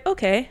time I was like,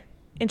 okay,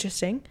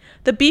 interesting.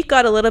 The beat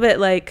got a little bit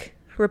like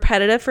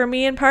repetitive for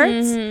me in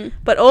parts,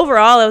 but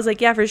overall I was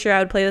like, yeah, for sure I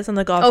would play this on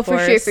the golf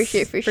course.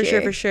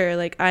 For sure.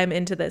 Like, I'm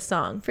into this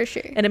song for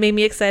sure, and it made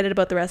me excited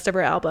about the rest of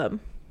her album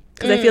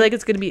because I feel like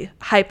it's gonna be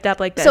hyped up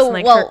like this, and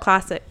like her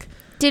classic.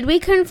 Did we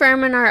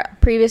confirm in our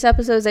previous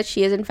episodes that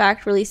she is in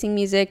fact releasing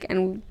music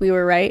and we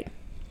were right?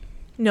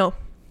 No,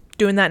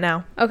 doing that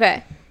now.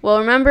 Okay. Well,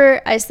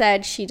 remember I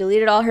said she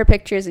deleted all her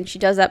pictures and she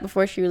does that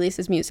before she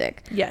releases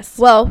music. Yes.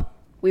 Well,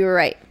 we were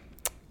right.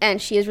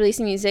 And she is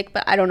releasing music,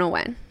 but I don't know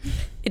when.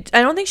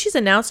 I don't think she's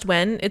announced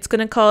when. It's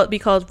going to be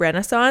called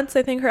Renaissance,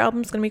 I think her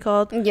album's going to be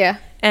called. Yeah.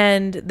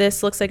 And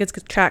this looks like it's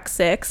track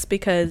 6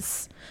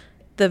 because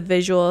the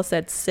visual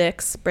said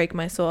 6, Break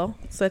My Soul.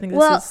 So I think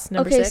this is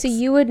number 6. Okay, so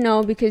you would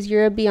know because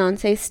you're a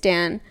Beyonce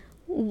stan.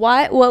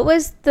 What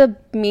was the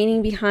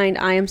meaning behind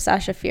I Am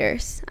Sasha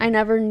Fierce? I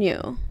never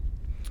knew.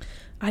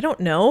 I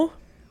don't know.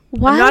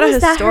 Why was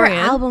that her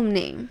album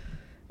name?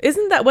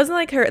 Wasn't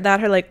like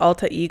her like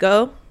alter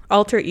ego? I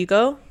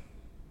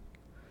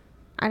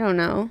don't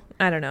know.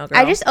 Girl.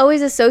 I just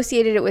always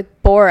associated it with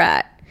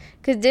Borat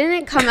because didn't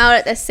it come out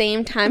at the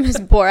same time as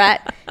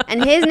Borat?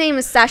 And his name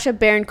is Sacha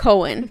Baron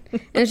Cohen.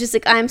 And it's just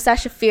like, I'm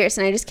Sasha Fierce.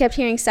 And I just kept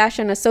hearing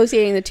Sasha and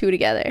associating the two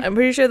together. I'm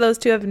pretty sure those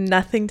two have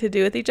nothing to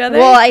do with each other.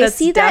 Well, I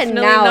see that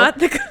now.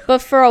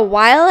 But for a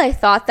while, I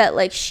thought that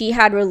like she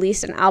had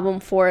released an album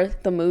for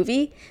the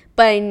movie,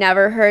 but I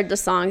never heard the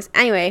songs.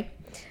 Anyway.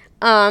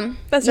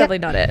 That's definitely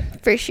not it.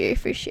 For sure.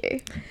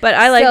 But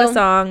I like the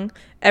song.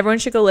 Everyone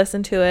should go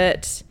listen to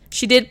it.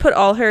 She did put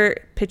all her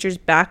pictures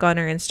back on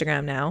her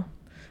Instagram now.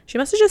 She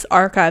must have just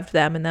archived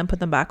them and then put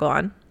them back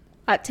on.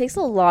 It takes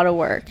a lot of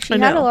work. She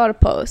had a lot of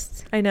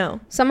posts. I know.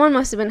 Someone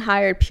must have been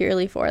hired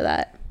purely for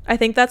that. I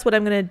think that's what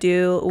I'm going to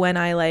do when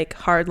I like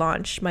hard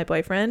launch my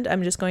boyfriend.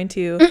 I'm just going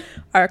to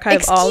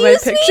archive all my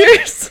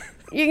pictures.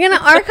 You're going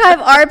to archive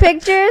our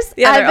pictures?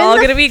 Yeah, they're all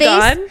going to be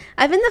gone.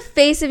 I've been the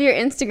face of your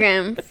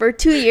Instagram for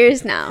 2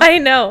 years now. I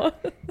know.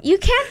 You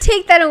can't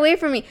take that away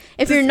from me.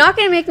 If you're not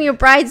going to make me a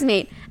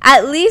bridesmaid,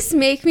 at least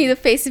make me the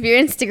face of your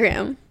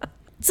Instagram.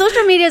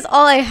 Social media is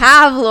all I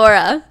have,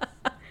 Laura.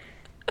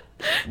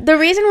 The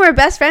reason we're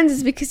best friends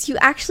is because you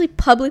actually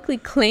publicly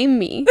claim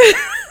me.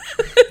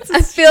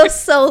 I feel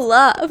so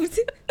loved.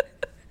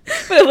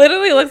 But it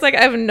literally looks like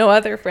I have no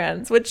other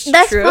friends, which is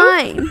true. That's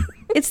fine.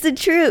 It's the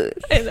truth.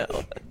 I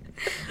know.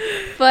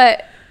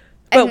 But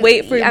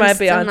wait for my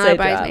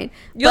Beyonce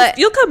job.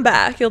 You'll come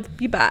back. You'll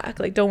be back.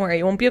 Like, don't worry.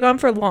 You won't be gone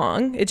for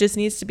long. It just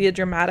needs to be a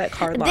dramatic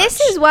hard launch. This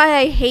is why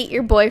I hate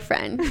your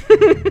boyfriend.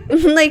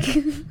 Like,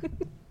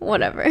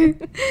 whatever.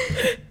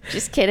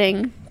 Just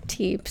kidding,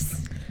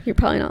 Teeps. You're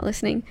probably not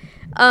listening.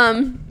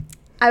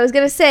 I was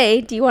going to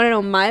say, do you want to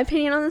know my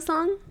opinion on the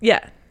song?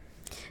 Yeah.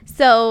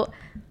 So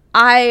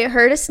I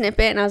heard a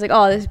snippet and I was like,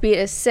 oh, this beat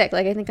is sick.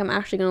 Like, I think I'm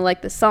actually going to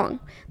like this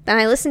song. Then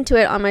I listened to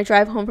it on my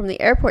drive home from the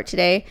airport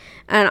today.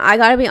 And I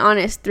got to be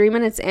honest, 3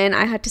 minutes in,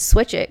 I had to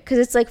switch it because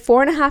it's like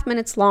 4.5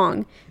 minutes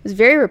long. It was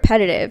very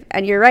repetitive.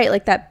 And you're right,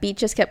 like that beat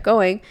just kept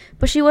going.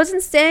 But she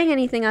wasn't saying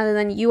anything other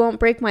than, you won't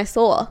break my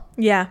soul.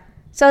 Yeah.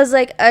 So I was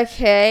like,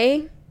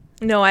 okay.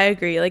 No, I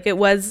agree. Like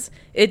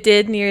it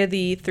did near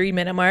the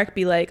 3-minute mark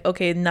be like,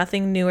 okay,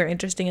 nothing new or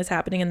interesting is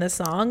happening in this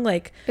song.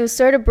 Like, it was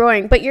sort of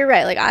boring, but you're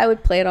right. Like, I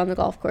would play it on the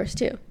golf course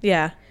too.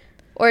 Yeah.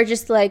 Or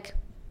just like,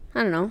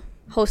 I don't know,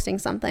 hosting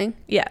something.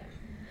 Yeah.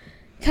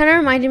 Kind of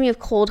reminded me of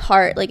Cold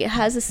Heart. Like, it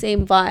has the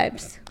same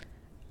vibes.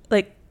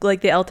 Like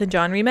the Elton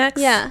John remix?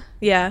 Yeah.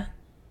 Yeah.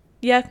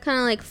 Yeah. Kind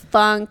of like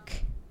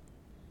funk.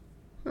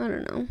 I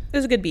don't know. It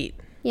was a good beat.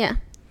 Yeah.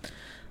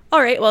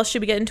 All right. Well,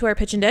 should we get into our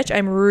pitch and ditch?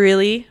 I'm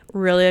really,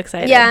 really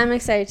excited. Yeah, I'm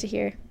excited to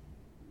hear.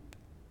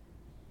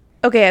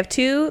 Okay, I have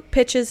 2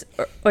 pitches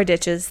or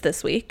ditches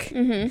this week.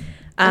 Mm-hmm.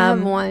 I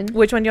have one.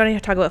 Which one do you want to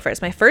talk about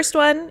first? My first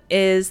one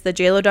is the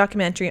JLo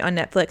documentary on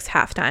Netflix,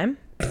 Halftime.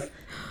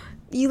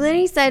 You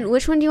literally said,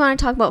 which one do you want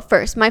to talk about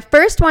first? My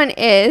first one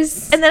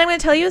is... And then I'm going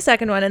to tell you a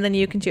second one, and then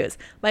you can choose.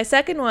 My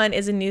second one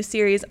is a new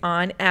series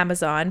on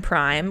Amazon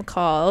Prime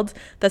called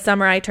The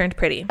Summer I Turned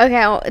Pretty. Okay,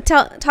 well,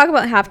 talk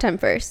about Halftime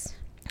first.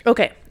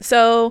 Okay,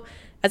 so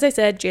as I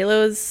said,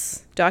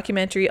 JLo's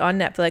documentary on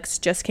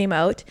Netflix just came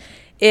out.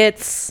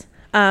 It's...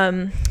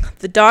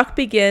 the doc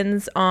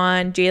begins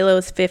on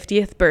JLo's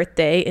 50th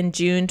birthday in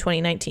June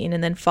 2019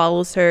 and then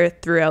follows her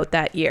throughout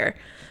that year.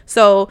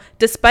 So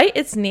despite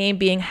its name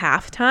being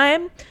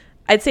Halftime,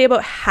 I'd say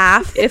about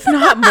half, if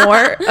not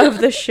more,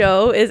 of the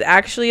show is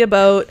actually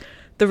about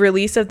the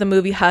release of the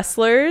movie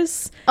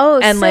Hustlers.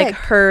 And sick. Like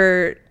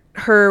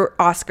her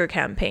Oscar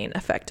campaign,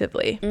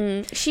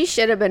 effectively. She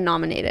should have been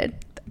nominated.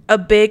 A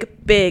big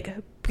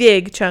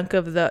chunk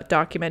of the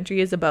documentary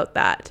is about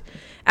that.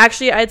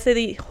 Actually, I'd say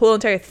the whole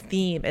entire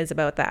theme is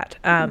about that.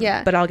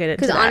 Yeah. But I'll get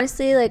into that. Because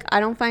honestly, like, I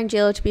don't find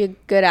JLo to be a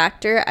good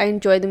actor. I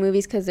enjoy the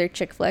movies because they're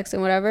chick flicks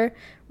and whatever,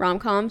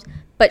 rom-coms.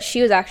 But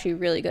she was actually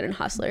really good in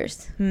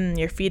Hustlers.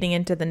 You're feeding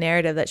into the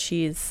narrative that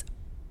she's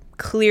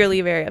clearly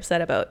very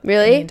upset about.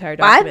 Really? The entire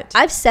document.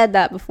 I've said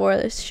that before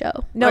this show.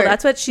 No,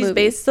 that's what she's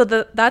based. So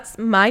that's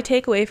my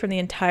takeaway from the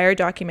entire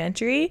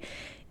documentary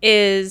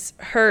is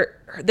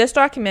this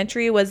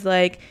documentary was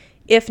like,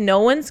 if no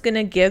one's going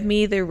to give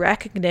me the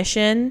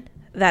recognition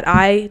that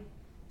I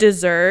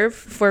deserve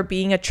for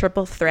being a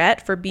triple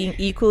threat, for being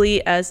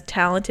equally as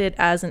talented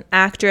as an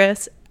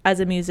actress, as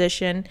a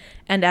musician,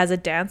 and as a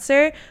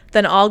dancer,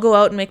 then I'll go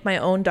out and make my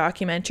own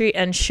documentary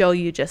and show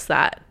you just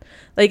that.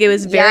 Like, it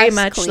was very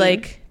much queen.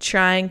 Like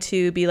trying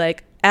to be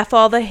like, F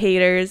all the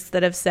haters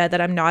that have said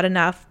that I'm not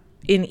enough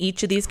in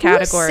each of these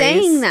categories. Who's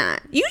saying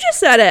that? You just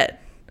said it.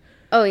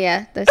 Oh,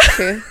 yeah, that's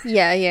true.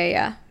 Yeah.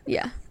 Yeah.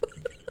 Yeah.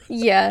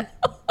 Yeah.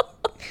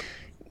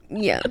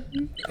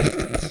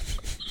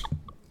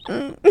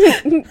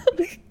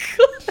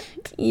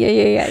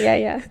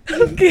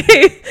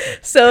 Okay,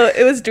 so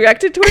it was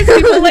directed towards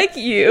people like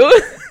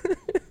you.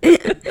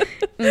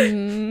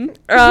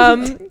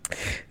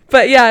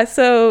 But yeah,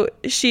 so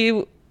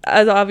she,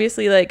 as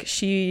obviously, like,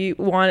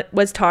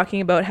 was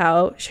talking about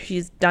how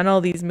she's done all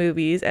these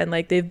movies and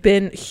like they've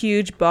been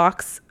huge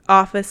box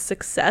office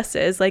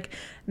successes. Like,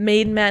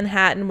 Made in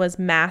Manhattan was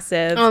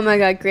massive. Oh my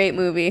god, great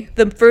movie.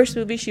 The first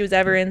movie she was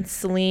ever in,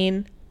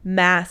 Celine,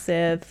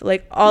 massive.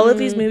 Like all of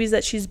these movies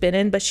that she's been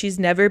in, but she's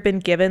never been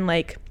given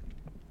like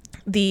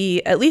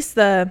at least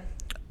the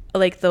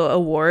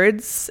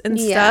awards and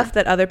stuff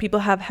that other people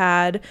have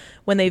had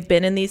when they've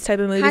been in these type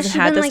of movies and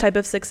had this type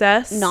of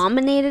success.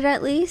 Nominated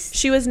at least?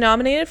 She was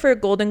nominated for a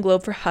Golden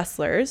Globe for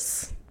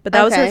Hustlers, but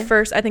that was her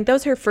first, I think that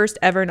was her first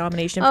ever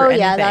nomination for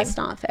anything. Oh yeah, that's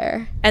not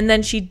fair. And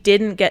then she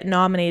didn't get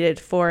nominated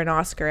for an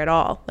Oscar at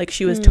all. Like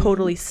she was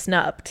totally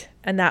snubbed,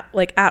 and that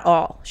like at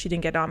all she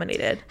didn't get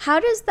nominated. How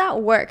does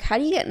that work? How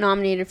do you get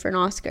nominated for an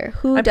Oscar?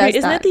 Who does that?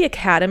 Isn't it the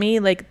Academy?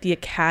 Like the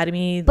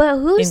Academy. But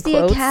who's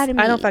the Academy?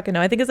 I don't fucking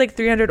know. I think it's like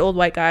 300 old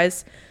white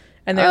guys,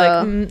 and they're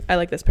like, I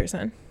like this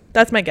person.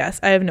 That's my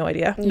guess. I have no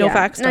idea. No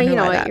facts. No, you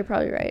know what? You're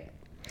probably right.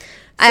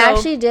 I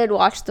actually did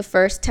watch the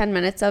first 10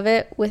 minutes of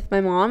it with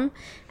my mom,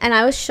 and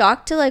I was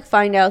shocked to like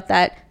find out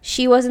that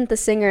she wasn't the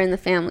singer in the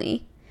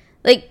family.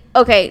 Like,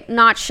 okay,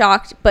 not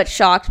shocked, but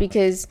shocked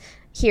because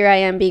here I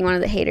am being one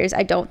of the haters.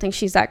 I don't think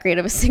she's that great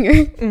of a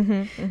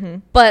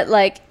singer. But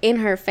like in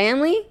her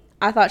family,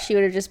 I thought she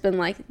would have just been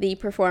like the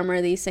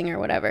performer, the singer,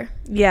 whatever.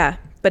 Yeah,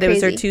 but Crazy. It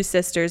was her two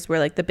sisters were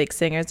like the big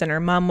singers, and her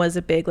mom was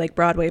a big like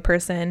Broadway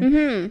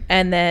person,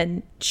 and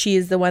then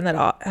she's the one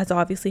that has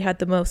obviously had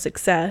the most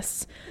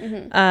success.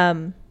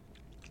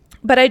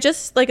 But I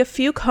just like a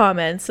few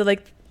comments. So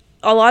like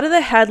a lot of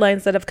the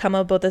headlines that have come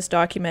up about this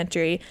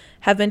documentary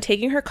have been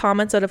taking her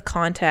comments out of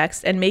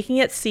context and making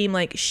it seem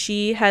like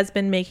she has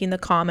been making the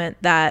comment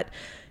that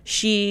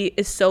she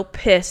is so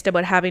pissed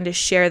about having to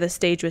share the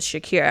stage with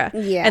Shakira.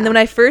 Yeah. And then when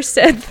I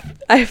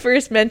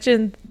first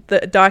mentioned the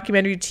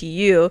documentary to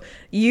you,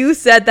 you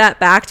said that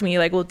back to me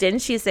like, well,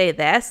 didn't she say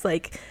this?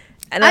 Like,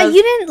 and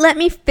you didn't let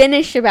me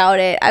finish about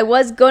it. I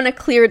was going to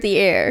clear the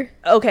air.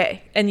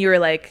 Okay. And you were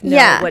like,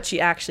 no, what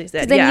she actually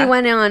said. Then you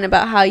went on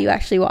about how you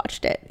actually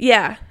watched it.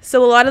 Yeah.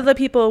 So a lot of the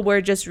people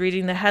were just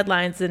reading the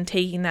headlines and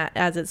taking that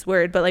as its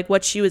word. But like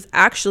what she was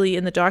actually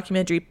in the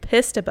documentary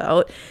pissed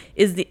about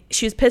is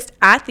she was pissed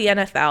at the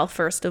NFL,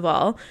 first of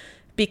all,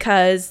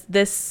 because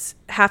this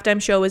halftime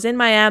show was in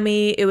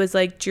Miami. It was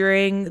like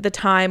during the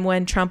time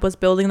when Trump was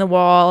building the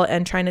wall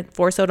and trying to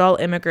force out all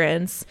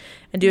immigrants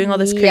and doing all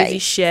this crazy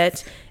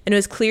shit. And it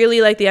was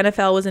clearly like the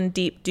NFL was in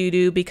deep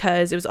doo-doo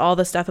because it was all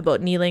the stuff about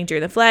kneeling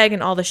during the flag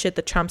and all the shit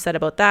that Trump said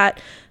about that.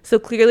 So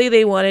clearly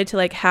they wanted to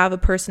like have a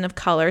person of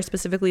color,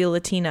 specifically a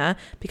Latina,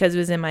 because it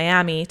was in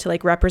Miami, to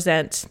like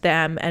represent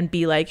them and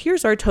be like,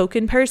 here's our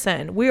token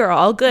person. We are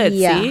all good,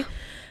 see?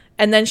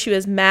 And then she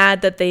was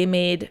mad that they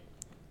made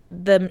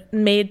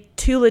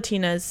two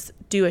Latinas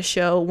do a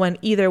show when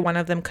either one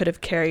of them could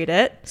have carried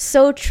it.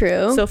 So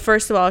true. So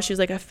first of all, she was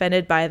like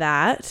offended by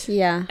that.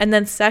 Yeah. And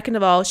then second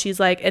of all, she's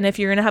like, and if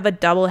you're gonna have a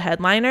double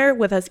headliner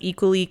with us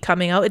equally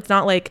coming out, it's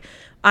not like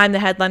I'm the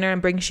headliner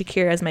and bring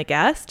Shakira as my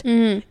guest.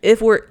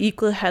 If we're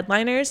equal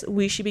headliners,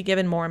 we should be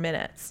given more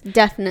minutes.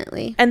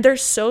 Definitely. And they're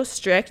so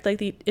strict. Like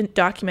the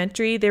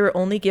documentary, they were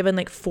only given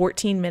like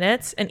 14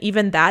 minutes, and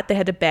even that they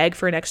had to beg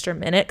for an extra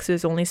minute because it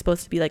was only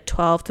supposed to be like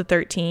 12 to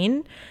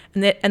 13,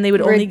 and they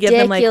would only give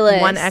them like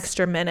one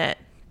extra minute.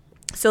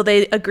 So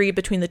they agreed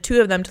between the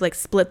two of them to like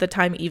split the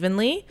time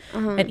evenly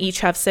and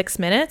each have 6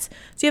 minutes.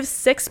 So you have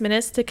 6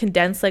 minutes to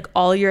condense like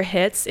all your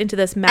hits into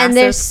this massive and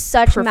there's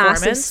such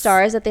massive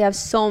stars that they have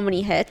so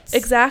many hits.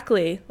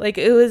 Exactly. Like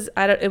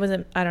I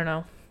don't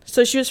know.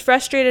 So she was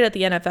frustrated at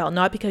the NFL,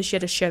 not because she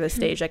had to share the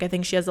stage. Like I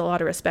think she has a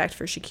lot of respect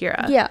for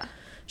Shakira. Yeah.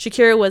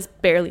 Shakira was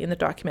barely in the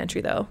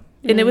documentary though.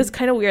 And it was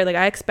kind of weird. Like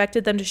I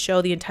expected them to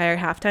show the entire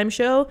halftime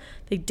show.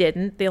 They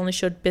didn't. They only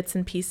showed bits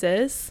and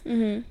pieces,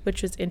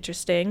 which was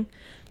interesting.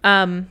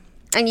 And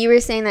you were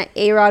saying that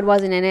A-Rod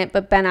wasn't in it,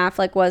 but Ben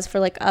Affleck was for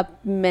like a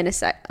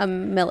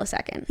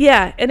millisecond.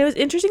 Yeah, and it was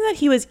interesting that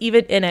he was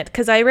even in it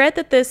because I read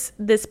that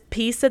this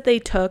piece that they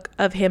took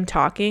of him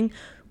talking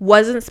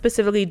wasn't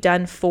specifically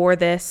done for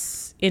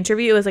this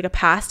interview. It was like a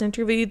past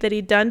interview that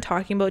he'd done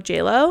talking about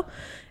J-Lo,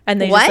 and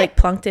they just like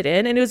plunked it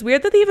in. And it was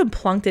weird that they even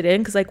plunked it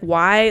in because like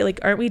why? Like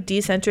aren't we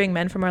decentering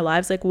men from our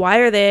lives? Like why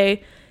are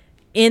they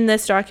in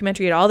this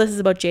documentary at all? This is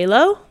about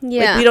J-Lo.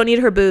 Yeah. Like we don't need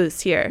her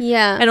booze here.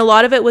 Yeah. And a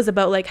lot of it was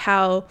about like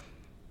how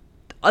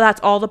that's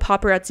all the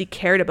paparazzi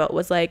cared about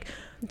was like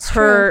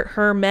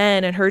her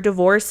men and her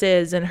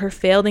divorces and her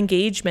failed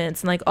engagements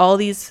and like all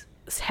these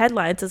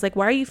headlines. It's like,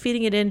 why are you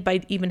feeding it in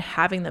by even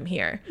having them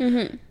here?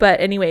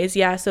 But anyways,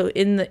 yeah. So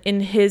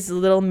in his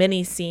little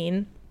mini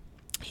scene,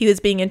 he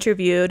was being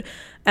interviewed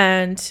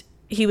and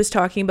he was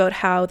talking about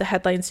how the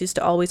headlines used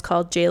to always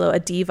call J-Lo a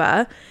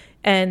diva.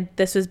 And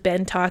this was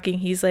Ben talking.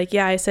 He's like,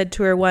 yeah, I said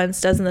to her once,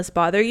 doesn't this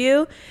bother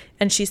you?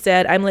 And she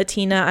said, I'm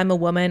Latina. I'm a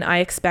woman. I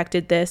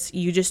expected this.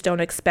 You just don't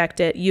expect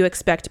it. You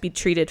expect to be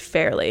treated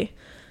fairly.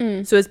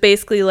 So it's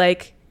basically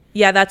like,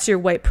 yeah, that's your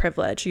white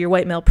privilege, your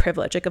white male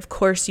privilege. Like, of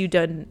course you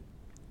didn't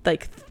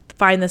like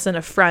find this an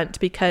affront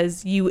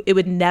because it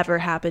would never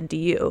happen to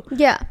you.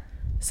 Yeah.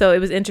 So it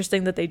was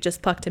interesting that they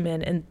just plucked him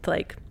in and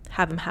like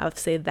have him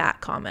say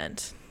that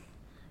comment.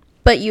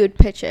 But you would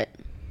pitch it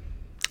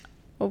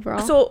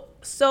overall.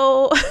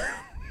 So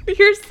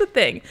here's the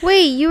thing.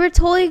 Wait, you were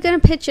totally going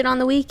to pitch it on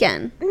the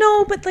weekend.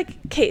 No, but like,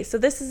 okay, so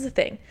this is the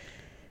thing.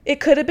 It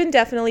could have been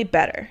definitely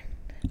better.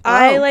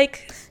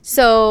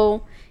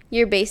 So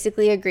you're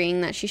basically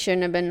agreeing that she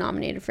shouldn't have been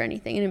nominated for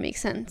anything, and it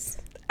makes sense.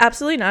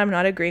 Absolutely not. I'm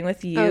not agreeing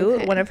with you,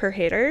 one of her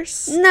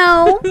haters.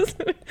 No.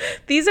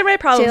 These are my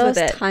problems with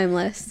it.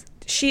 Timeless.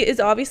 She is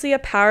obviously a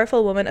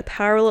powerful woman, a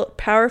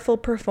powerful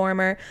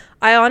performer.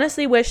 I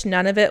honestly wish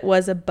none of it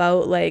was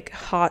about like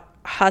hot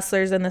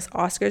hustlers in this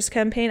Oscars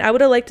campaign. I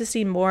would have liked to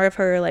see more of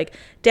her like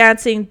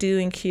dancing,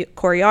 doing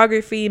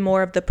choreography,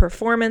 more of the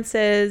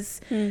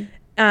performances.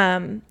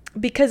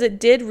 Because it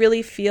did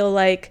really feel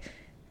like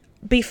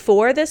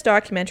before this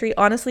documentary,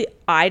 honestly,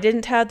 I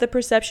didn't have the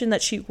perception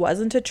that she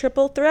wasn't a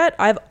triple threat.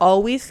 I've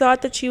always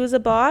thought that she was a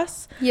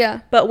boss.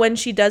 Yeah. But when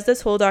she does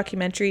this whole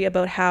documentary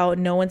about how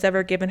no one's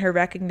ever given her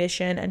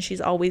recognition and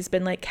she's always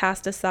been like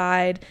cast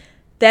aside,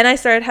 then I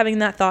started having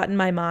that thought in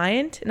my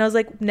mind. And I was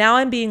like, now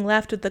I'm being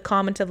left with the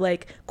comment of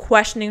like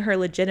questioning her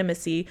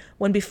legitimacy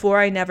when before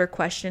I never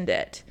questioned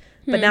it.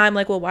 But now I'm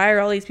like, well, why are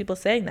all these people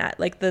saying that?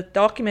 Like, the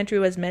documentary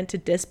was meant to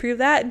disprove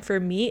that. And for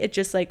me, it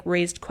just, like,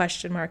 raised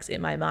question marks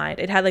in my mind.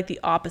 It had, like, the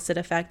opposite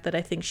effect that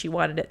I think she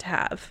wanted it to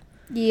have.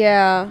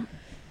 Yeah.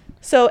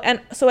 So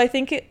I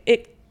think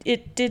it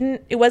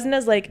wasn't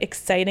as, like,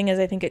 exciting as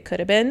I think it could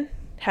have been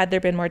had there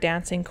been more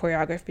dancing,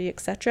 choreography,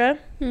 etc.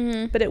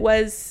 But it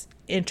was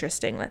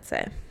interesting, let's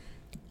say.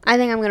 I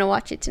think I'm going to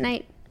watch it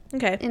tonight.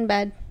 Okay. In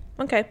bed.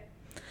 Okay.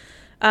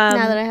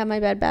 Now that I have my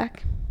bed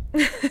back.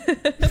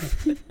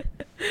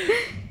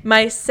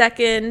 My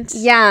second...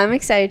 Yeah, I'm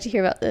excited to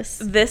hear about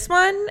this. This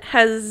one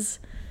has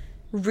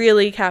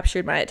really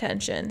captured my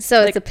attention.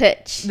 So it's a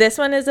pitch. This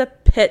one is a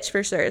pitch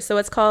for sure. So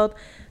it's called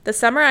The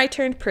Summer I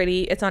Turned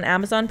Pretty. It's on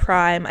Amazon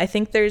Prime. I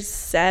think there's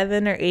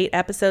 7 or 8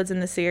 episodes in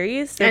the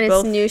series. And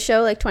it's a new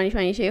show, like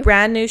 2022?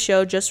 Brand new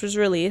show, just was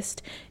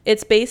released.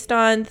 It's based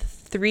on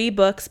 3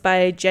 books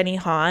by Jenny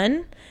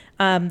Han.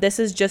 This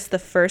is just the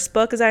first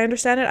book, as I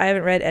understand it. I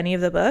haven't read any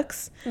of the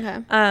books.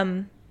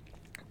 Okay.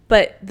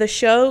 But the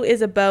show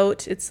is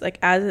about, it's like,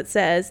 as it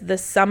says, the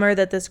summer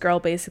that this girl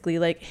basically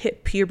like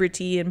hit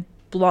puberty and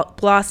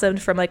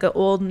blossomed from like an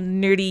old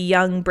nerdy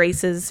young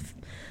braces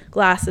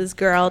glasses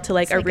girl to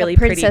like a really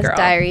pretty girl. Princess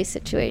Diaries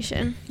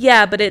situation.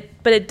 Yeah, but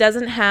it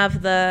doesn't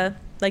have the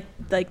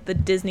like the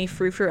Disney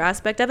frou-frou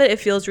aspect of it. It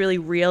feels really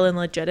real and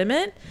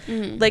legitimate.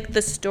 Like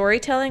the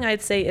storytelling,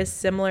 I'd say, is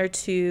similar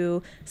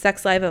to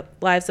Sex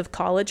Lives of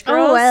College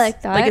Girls. Oh, I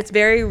like that. Like, it's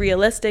very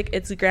realistic.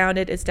 It's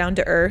grounded. It's down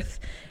to earth.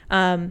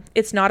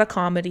 It's not a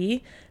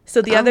comedy.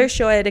 So the other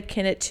show I'd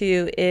akin it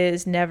to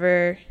is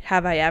Never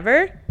Have I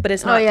Ever, but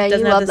it's not. Oh yeah,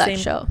 doesn't you have love the that same,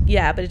 show.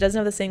 Yeah, but it doesn't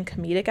have the same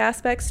comedic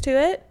aspects to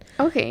it.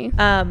 Okay.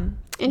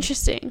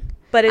 Interesting.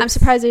 But I'm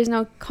surprised there's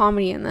no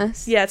comedy in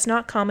this. Yeah, it's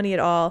not comedy at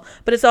all,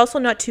 but it's also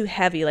not too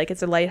heavy. Like,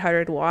 it's a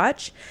lighthearted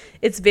watch.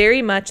 It's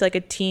very much like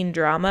a teen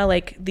drama.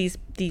 Like, these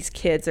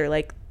kids are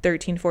like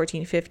 13,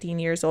 14, 15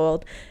 years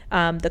old.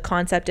 The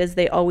concept is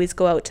they always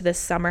go out to this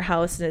summer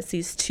house, and it's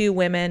these 2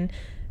 women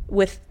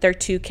with their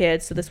 2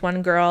 kids. So this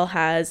one girl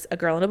has a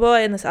girl and a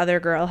boy, and this other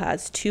girl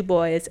has 2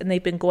 boys, and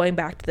they've been going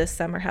back to this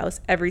summer house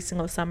every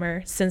single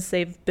summer since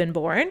they've been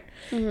born.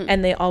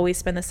 And they always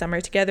spend the summer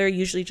together,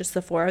 usually just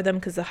the 4 of them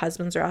because the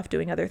husbands are off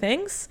doing other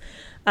things,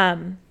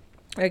 or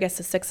I guess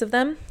the 6 of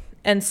them.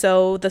 And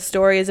so the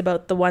story is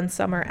about the one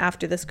summer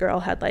after this girl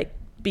had like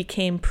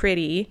became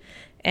pretty,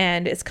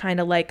 and it's kind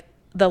of like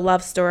the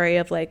love story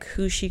of like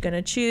who's she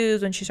gonna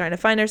choose when she's trying to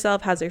find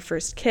herself, has her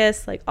first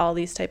kiss, like all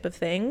these type of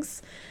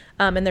things.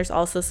 And there's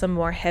also some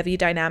more heavy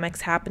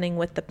dynamics happening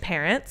with the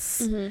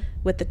parents,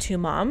 with the 2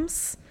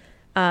 moms,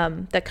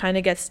 that kind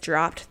of gets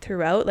dropped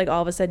throughout. Like,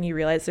 all of a sudden you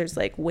realize there's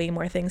like way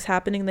more things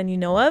happening than you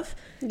know of.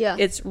 Yeah.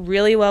 It's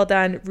really well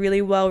done,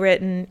 really well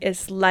written.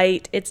 It's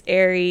light, it's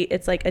airy,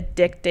 it's like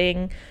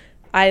addicting.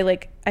 I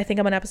think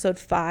I'm on episode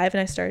 5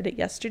 and I started it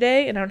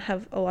yesterday and I don't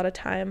have a lot of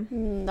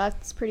time.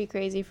 That's pretty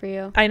crazy for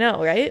you. I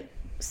know, right?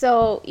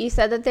 So you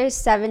said that there's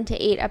 7 to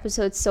 8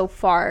 episodes so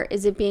far.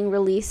 Is it being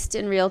released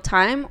in real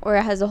time, or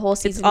it has a whole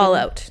season? It's all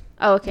out.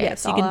 Oh, okay.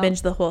 Yes, you can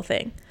binge the whole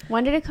thing.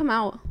 When did it come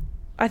out?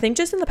 I think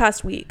just in the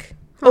past week.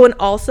 Oh, and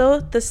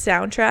also the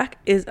soundtrack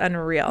is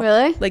unreal.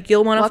 Really? Like,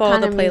 you'll want to follow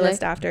the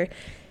playlist after.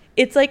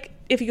 It's like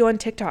if you go on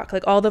TikTok,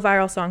 like all the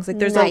viral songs, like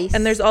there's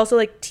and there's also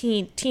like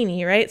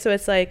teeny, right? So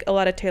it's like a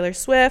lot of Taylor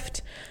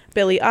Swift,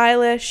 Billie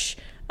Eilish,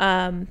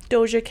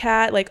 Doja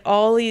Cat, like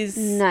all these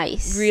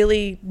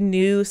really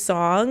new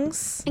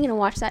songs. I'm gonna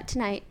watch that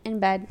tonight in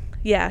bed.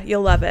 Yeah,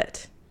 you'll love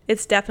it.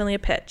 It's definitely a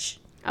pitch.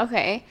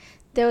 Okay,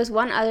 there was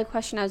one other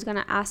question I was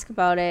gonna ask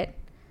about it,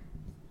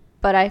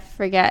 but I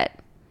forget.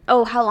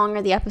 Oh, how long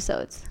are the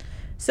episodes?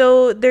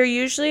 So they're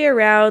usually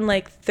around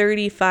like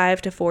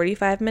 35 to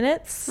 45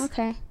 minutes.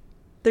 Okay.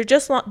 They're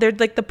just long. They're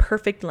like the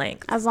perfect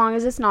length. As long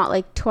as it's not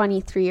like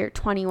 23 or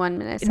 21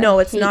 minutes. No,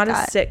 it's not a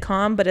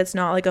sitcom, but it's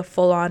not like a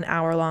full-on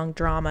hour-long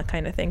drama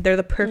kind of thing. They're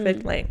the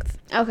perfect length.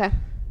 Okay.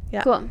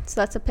 Yeah. Cool. So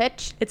that's a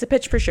pitch? It's a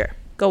pitch for sure.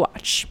 Go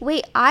watch.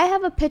 Wait, I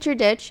have a pitch or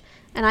ditch,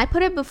 and I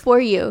put it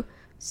before you.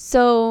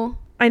 So...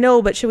 I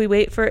know, but should we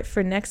wait for it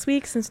for next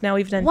week since now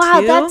we've done 2?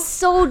 Wow, that's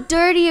so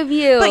dirty of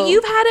you. But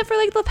you've had it for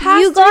like the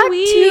past 2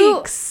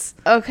 weeks.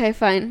 Okay,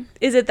 fine.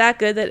 Is it that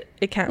good that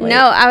it can't wait?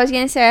 No, I was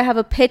going to say I have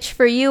a pitch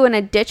for you and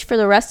a ditch for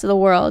the rest of the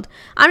world.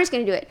 I'm just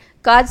going to do it.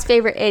 God's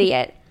Favorite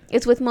Idiot.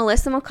 It's with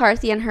Melissa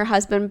McCarthy and her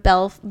husband,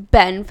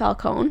 Ben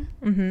Falcone.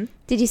 Mm-hmm.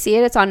 Did you see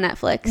it? It's on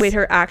Netflix. Wait,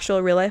 her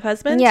actual real-life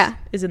husband? Yeah.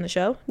 Is in the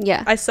show?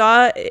 Yeah. I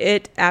saw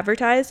it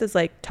advertised as,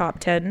 like, top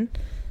 10.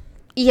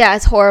 Yeah,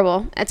 it's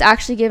horrible. It's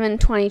actually given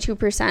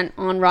 22%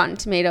 on Rotten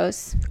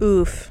Tomatoes.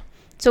 Oof.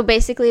 So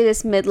basically,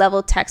 this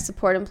mid-level tech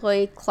support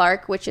employee,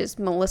 Clark, which is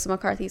Melissa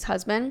McCarthy's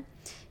husband,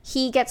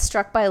 he gets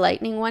struck by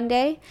lightning one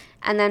day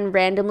and then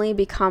randomly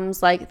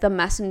becomes, like, the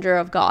messenger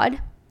of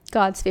God.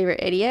 God's favorite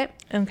idiot.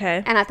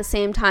 Okay. And at the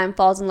same time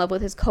falls in love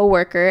with his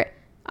coworker,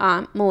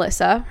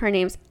 Melissa. Her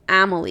name's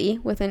Amelie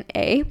with an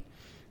A.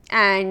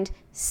 And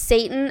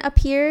Satan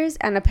appears,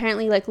 and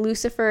apparently like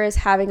Lucifer is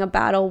having a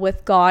battle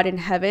with God in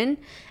heaven,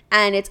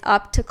 and it's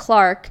up to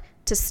Clark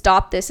to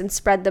stop this and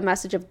spread the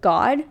message of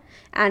God.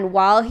 And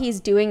while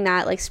he's doing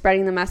that, like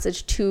spreading the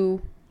message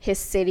to his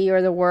city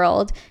or the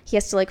world, he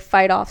has to like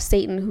fight off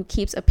Satan, who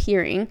keeps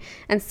appearing.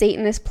 And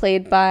Satan is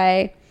played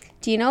by,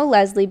 do you know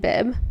Leslie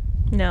Bibb?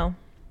 No.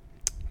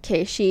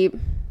 Okay, she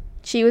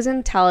was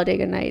in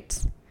Talladega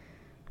Nights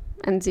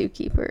and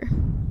Zookeeper.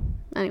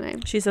 Anyway.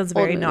 She sounds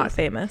very not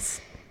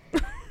famous.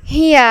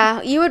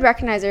 Yeah, you would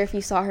recognize her if you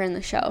saw her in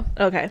the show.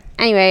 Okay.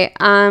 Anyway,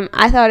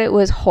 I thought it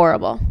was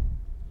horrible.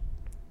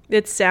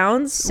 It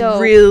sounds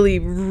really,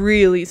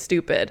 really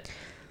stupid.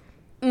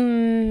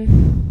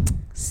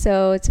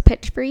 So it's a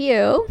pitch for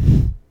you.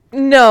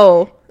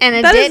 No.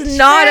 And that is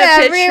not a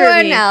pitch for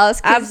everyone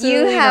else, because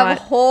you have not.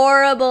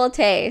 horrible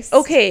taste.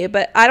 Okay,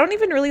 but I don't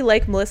even really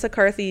like Melissa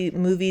McCarthy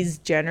movies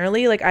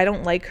generally. Like, I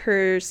don't like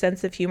her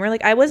sense of humor.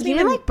 Like, I wasn't You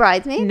even... didn't like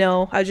Bridesmaids?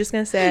 No, I was just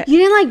gonna say... You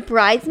didn't like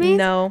Bridesmaids?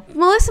 No.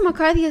 Melissa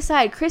McCarthy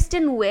aside,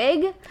 Kristen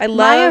Wiig?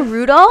 Maya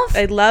Rudolph?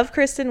 I love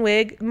Kristen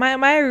Wiig.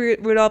 Maya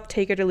Rudolph,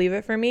 take her to leave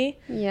it for me.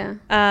 Yeah.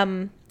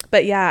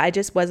 But yeah, I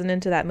just wasn't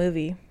into that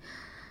movie.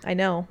 I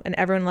know, and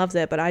everyone loves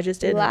it, but I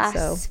just didn't.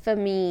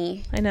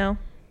 Blasphemy. So I know.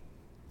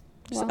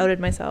 Just outed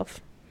myself.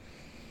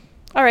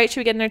 All right, should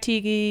we get in our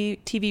TV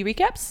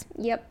recaps?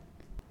 Yep.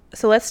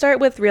 So let's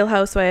start with Real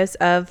Housewives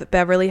of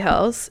Beverly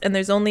Hills. And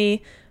there's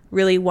only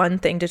really one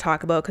thing to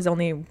talk about because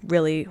only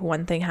really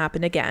one thing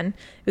happened again.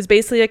 It was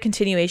basically a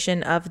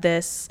continuation of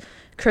this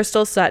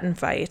Crystal Sutton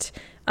fight.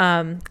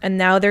 And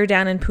now they're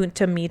down in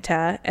Punta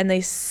Mita, and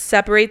they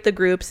separate the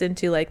groups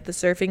into like the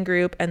surfing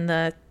group and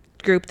the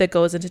group that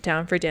goes into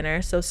town for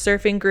dinner. So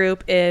surfing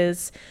group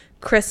is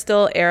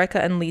Crystal,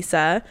 Erica, and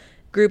Lisa.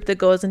 Group that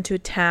goes into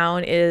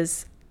town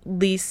is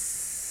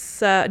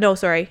Kyle,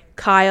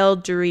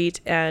 Dorit,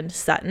 and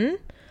Sutton.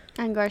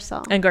 And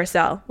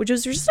Garcelle. Which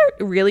was just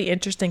a really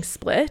interesting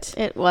split.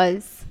 It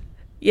was.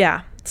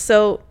 Yeah.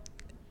 So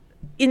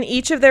in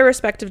each of their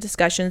respective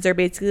discussions, they're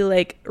basically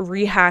like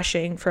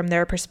rehashing from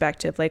their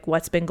perspective, like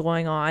what's been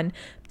going on.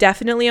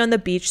 Definitely on the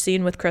beach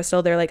scene with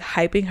Crystal, they're like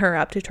hyping her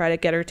up to try to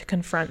get her to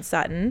confront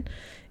Sutton.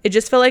 It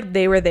just felt like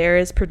they were there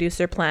as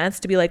producer plants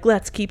to be like,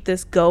 let's keep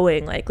this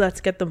going. Like, let's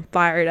get them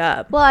fired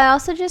up. Well, I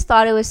also just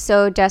thought it was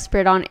so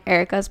desperate on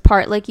Erica's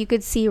part. Like, you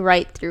could see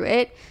right through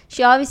it.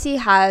 She obviously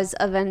has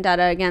a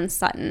vendetta against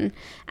Sutton.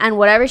 And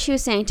whatever she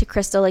was saying to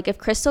Crystal, like, if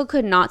Crystal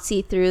could not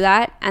see through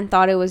that and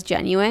thought it was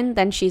genuine,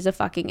 then she's a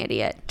fucking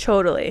idiot.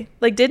 Totally.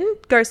 Like,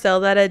 didn't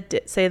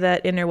Garcelle say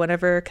that in her one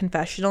of her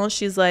confessionals?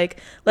 She's like,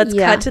 let's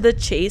cut to the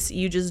chase.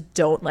 You just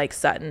don't like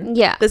Sutton.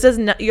 Yeah. This is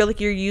not, you're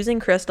using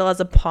Crystal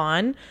as a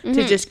pawn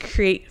to just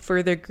create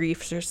further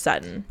grief for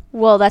Sutton.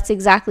 Well, that's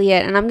exactly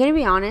it. And I'm going to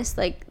be honest,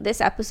 like,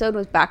 this episode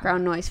was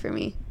background noise for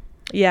me.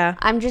 Yeah.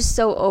 I'm just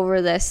so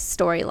over this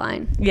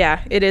storyline.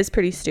 Yeah, it is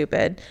pretty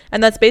stupid.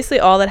 And that's basically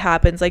all that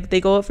happens. Like,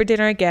 they go out for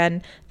dinner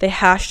again. They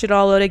hashed it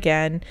all out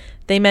again.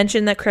 They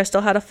mentioned that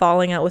Crystal had a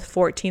falling out with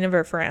 14 of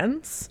her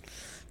friends.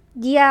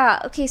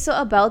 Yeah. Okay, so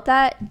about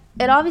that,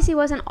 it obviously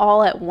wasn't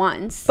all at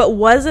once. But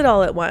was it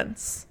all at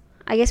once?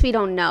 I guess we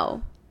don't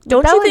know.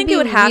 Don't you think it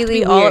would have to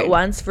be all at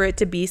once for it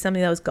to be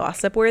something that was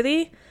gossip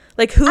worthy?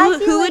 Like,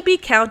 who would be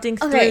counting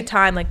through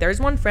time? Like,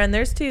 there's one friend,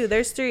 there's two,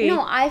 there's three.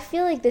 No, I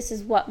feel like this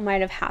is what might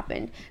have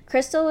happened.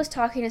 Crystal was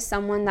talking to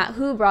someone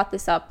who brought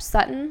this up?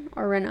 Sutton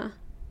or Rinna?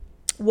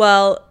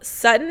 Well,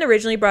 Sutton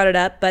originally brought it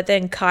up, but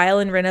then Kyle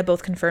and Rinna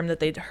both confirmed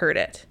that they'd heard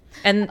it.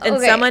 And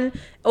someone,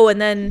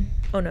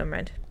 never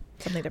mind.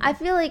 Something different. I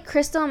feel like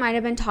Crystal might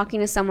have been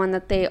talking to someone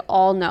that they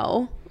all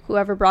know,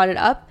 whoever brought it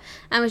up,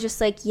 and was just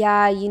like,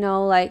 yeah, you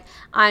know, like,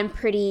 I'm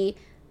pretty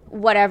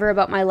whatever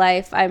about my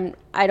life.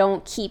 I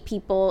don't keep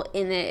people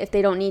in it if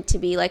they don't need to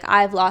be. Like,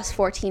 I've lost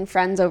 14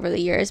 friends over the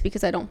years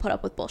because I don't put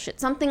up with bullshit.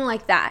 Something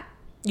like that.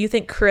 You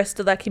think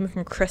that came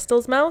from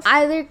Crystal's mouth?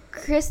 Either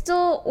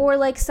Crystal or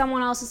like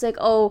someone else is like,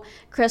 oh,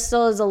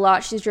 Crystal is a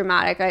lot. She's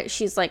dramatic.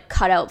 She's like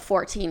cut out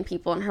 14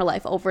 people in her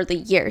life over the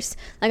years.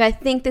 Like, I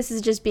think this is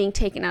just being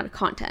taken out of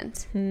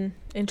content.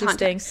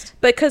 Interesting.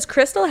 But because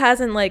Crystal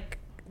hasn't like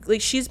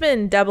she's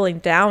been doubling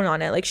down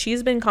on it. Like,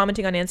 she's been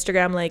commenting on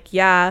Instagram like,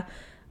 yeah,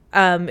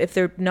 if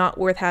they're not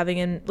worth having,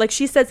 and like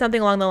she said something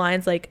along the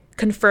lines like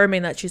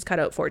confirming that she's cut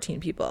out 14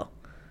 people.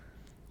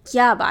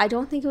 Yeah, but I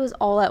don't think it was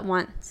all at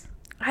once.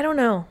 I don't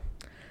know.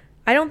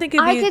 I don't think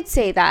I could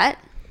say that.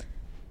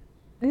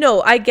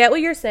 No, I get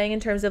what you're saying in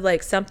terms of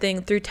like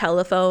something through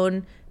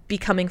telephone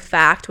becoming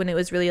fact when it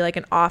was really like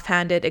an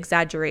offhanded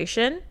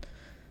exaggeration.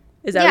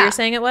 Is that what you're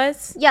saying it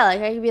was? Yeah,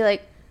 like I could be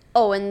like,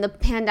 oh, in the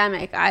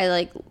pandemic, I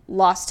like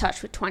lost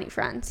touch with 20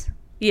 friends.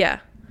 Yeah.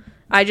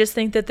 I just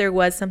think that there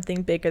was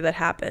something bigger that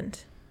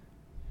happened.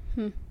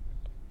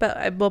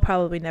 But we'll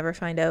probably never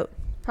find out.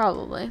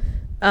 Probably.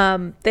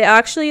 They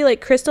actually,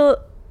 like, Crystal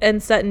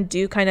and Sutton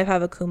do kind of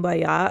have a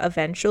kumbaya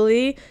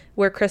eventually,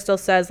 where Crystal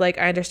says, like,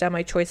 I understand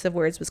my choice of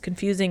words was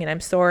confusing and I'm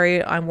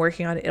sorry. I'm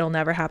working on it. It'll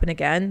never happen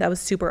again. That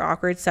was super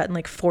awkward. Sutton,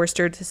 like, forced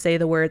her to say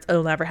the words,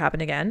 it'll never happen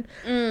again.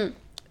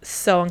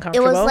 So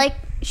uncomfortable. It was like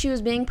she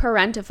was being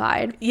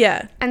parentified.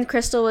 Yeah. And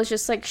Crystal was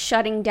just, like,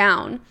 shutting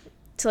down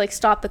to, like,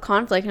 stop the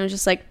conflict. And I was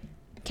just like,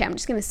 okay, I'm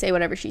just going to say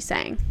whatever she's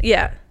saying.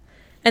 Yeah.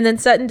 And then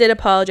Sutton did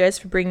apologize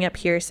for bringing up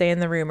hearsay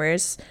and the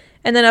rumors.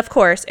 And then, of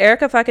course,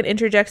 Erica fucking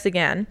interjects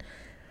again.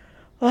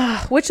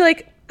 Which,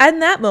 like, in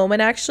that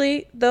moment,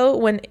 actually, though,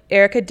 when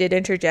Erica did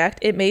interject,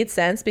 it made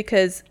sense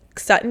because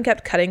Sutton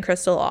kept cutting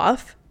Crystal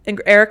off.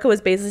 And Erica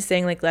was basically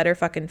saying, like, let her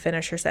fucking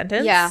finish her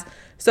sentence. Yeah.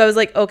 So I was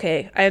like,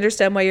 okay, I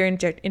understand why you're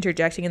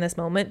interjecting in this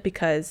moment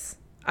because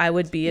I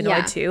would be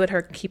annoyed, too, at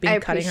her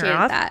cutting her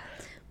off. That.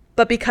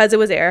 But because it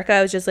was Erica,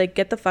 I was just like,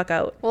 get the fuck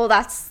out. Well,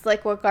 that's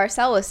like what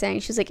Garcelle was saying.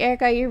 She's like,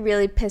 Erica, you're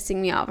really pissing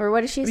me off. Or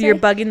what did she say? You're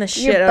bugging the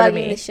shit out of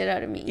me. You're bugging the shit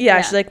out of me.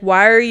 Yeah, she's like,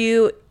 why are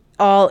you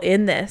all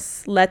in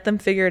this? Let them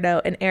figure it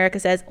out. And Erica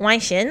says, why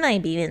shouldn't I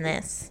be in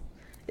this?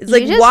 It's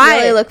like, just why?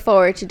 Really look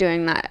forward to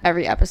doing that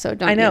every episode,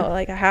 don't you? I know.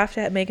 Like, I have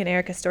to make an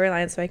Erica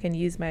storyline so I can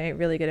use my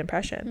really good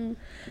impression.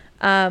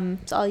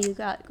 It's all you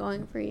got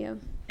going for you.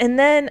 And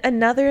then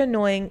another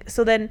annoying...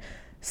 So then...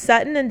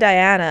 Sutton and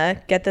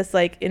Diana get this,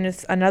 like, in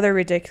another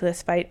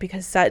ridiculous fight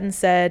because Sutton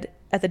said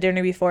at the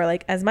dinner before,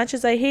 like, as much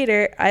as I hate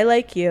her, I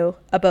like you,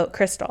 about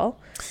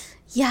Crystal.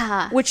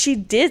 Yeah. Which she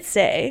did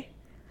say.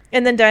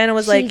 And then Diana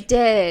was like,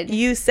 did.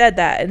 You said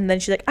that. And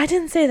then she's like, I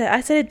didn't say that. I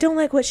said I don't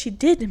like what she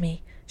did to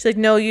me. She's like,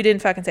 no, you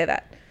didn't fucking say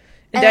that.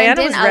 And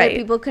Diana was right. Other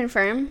people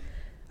confirm?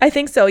 I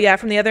think so, yeah.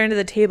 From the other end of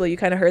the table, you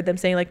kind of heard them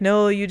saying, like,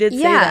 no, you did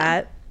say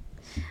that.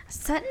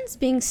 Sutton's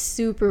being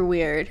super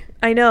weird.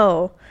 I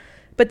know.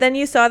 But then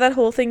you saw that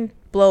whole thing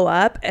blow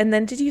up. And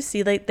then did you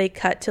see, like, they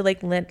cut to,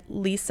 like,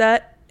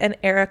 Lisa and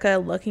Erica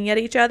looking at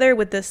each other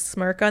with this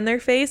smirk on their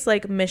face?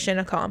 Like, mission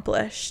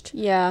accomplished.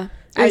 Yeah,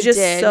 it was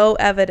so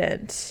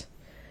evident.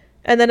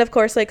 And then, of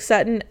course, like,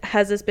 Sutton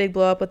has this big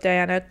blow up with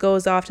Diana,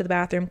 goes off to the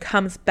bathroom,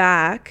 comes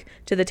back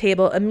to the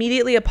table,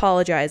 immediately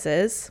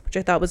apologizes, which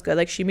I thought was good.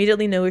 Like, she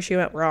immediately knew where she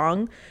went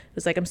wrong. It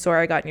was like, I'm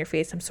sorry I got in your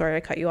face. I'm sorry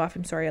I cut you off.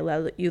 I'm sorry I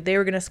let you. They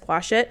were going to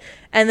squash it.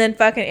 And then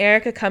fucking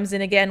Erica comes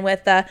in again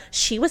with,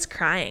 she was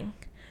crying.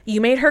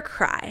 You made her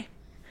cry.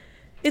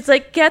 It's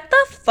like, get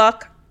the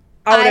fuck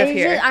out of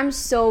here. I'm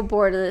so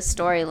bored of this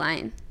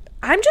storyline.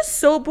 I'm just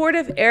so bored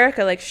of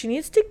Erica. Like, she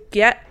needs to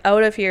get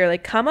out of here.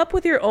 Like, come up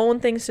with your own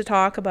things to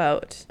talk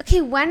about.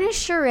 Okay, when is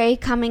Sheree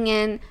coming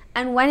in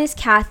and when is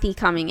Kathy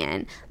coming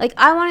in? Like,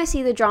 I want to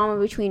see the drama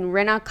between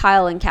Rinna,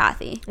 Kyle, and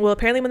Kathy. Well,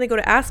 apparently when they go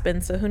to Aspen,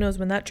 so who knows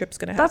when that trip's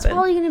going to happen. That's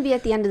probably going to be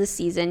at the end of the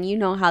season. You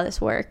know how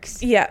this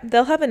works. Yeah,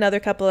 they'll have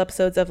another couple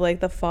episodes of, like,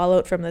 the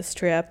fallout from this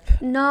trip.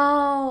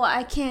 No,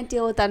 I can't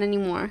deal with that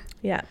anymore.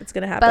 Yeah, it's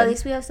going to happen. But at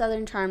least we have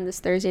Southern Charm this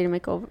Thursday to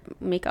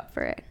make up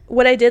for it.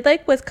 What I did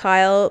like was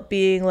Kyle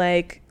being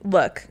like,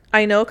 look,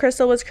 I know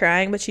Crystal was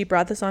crying, but she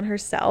brought this on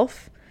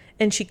herself.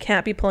 And she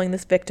can't be pulling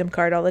this victim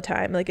card all the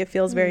time. Like, it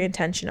feels very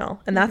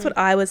intentional. And that's what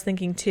I was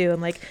thinking, too. And,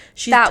 like,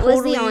 that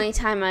was the only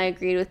time I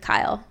agreed with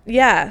Kyle.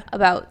 Yeah.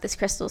 About this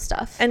Crystal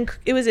stuff. And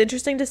it was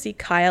interesting to see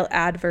Kyle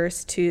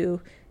adverse to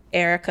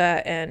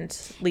Erica and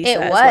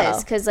Lisa It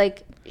was, because,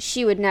 like,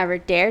 she would never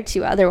dare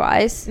to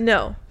otherwise.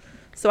 No.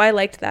 So I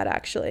liked that,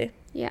 actually.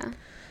 Yeah.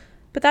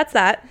 But that's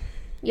that.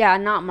 Yeah,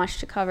 not much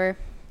to cover.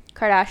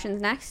 Kardashians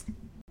next?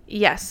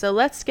 Yes. So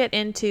let's get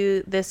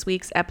into this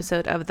week's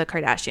episode of The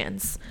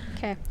Kardashians.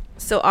 Okay.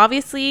 So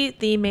obviously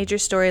the major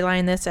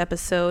storyline this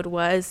episode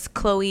was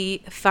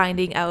Khloe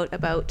finding out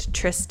about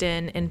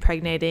Tristan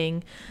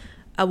impregnating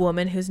a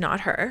woman who's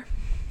not her.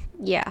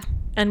 Yeah.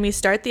 And we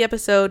start the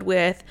episode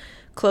with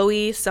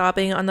Khloe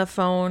sobbing on the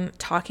phone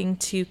talking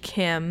to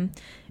Kim,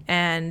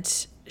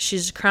 and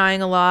she's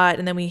crying a lot,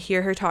 and then we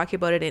hear her talking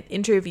about it in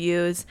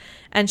interviews,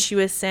 and she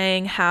was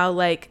saying how,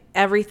 like,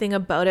 everything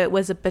about it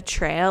was a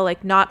betrayal.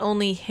 Like, not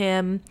only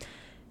him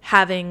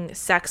having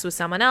sex with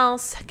someone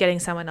else, getting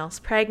someone else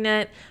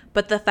pregnant,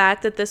 but the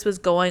fact that this was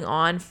going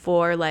on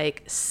for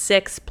like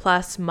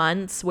 6+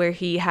 months, where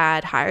he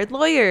had hired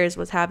lawyers,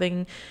 was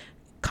having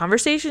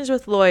conversations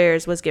with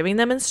lawyers, was giving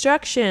them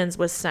instructions,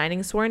 was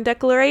signing sworn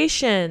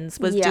declarations,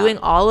 was doing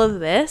all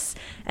of this,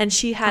 and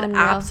she had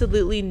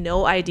absolutely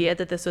no idea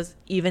that this was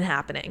even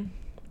happening.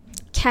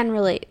 Can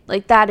relate.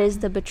 Like, that is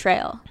the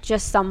betrayal.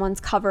 Just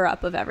someone's cover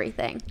up of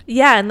everything.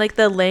 Yeah, and like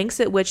the lengths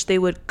at which they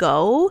would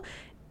go,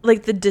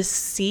 like the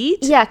deceit.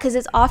 Yeah, because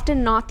it's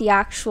often not the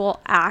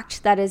actual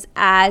act that is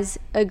as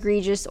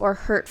egregious or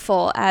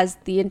hurtful as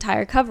the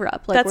entire cover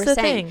up. Like, that's we're the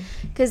saying. thing.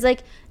 Because,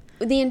 like,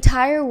 the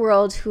entire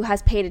world who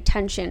has paid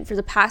attention for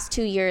the past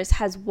 2 years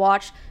has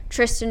watched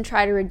Tristan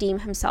try to redeem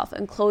himself,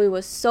 and Khloe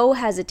was so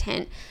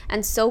hesitant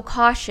and so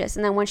cautious,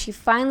 and then when she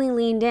finally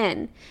leaned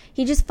in,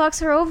 he just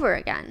fucks her over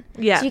again.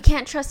 Yeah. So you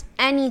can't trust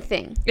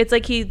anything. It's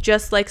like he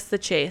just likes the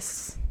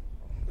chase.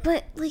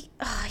 But, like,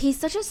 he's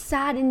such a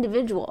sad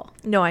individual.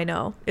 No, I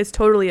know. It's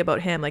totally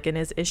about him, like, in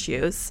his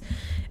issues.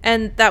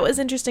 And that was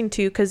interesting,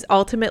 too, because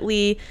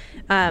ultimately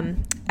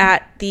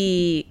at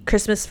the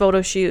Christmas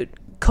photo shoot,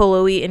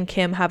 Khloe and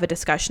Kim have a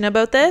discussion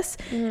about this.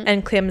 Mm-hmm.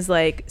 And Kim's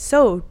like,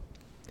 so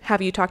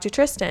have you talked to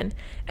Tristan?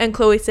 And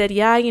Khloe said,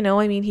 yeah, you know,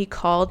 I mean, he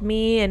called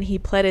me and he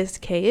pled his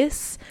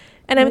case.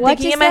 And I'm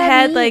thinking in my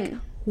head, like,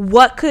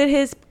 what could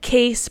his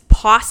case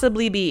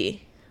possibly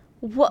be?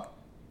 What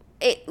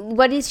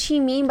does she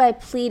mean by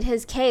plead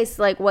his case?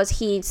 Like, was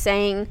he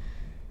saying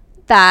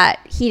that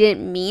he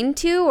didn't mean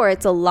to, or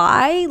it's a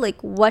lie? Like,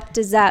 what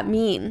does that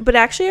mean? But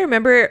actually, I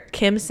remember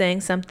Kim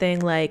saying something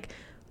like,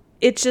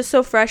 it's just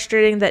so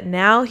frustrating that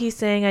now he's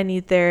saying I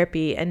need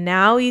therapy, and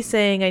now he's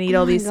saying I need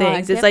all these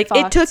things. It's like,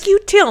 it took you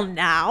till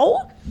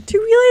now to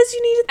realize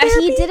you needed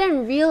therapy? He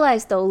didn't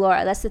realize, though,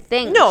 Laura. That's the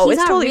thing. No, it's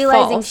totally false. He's not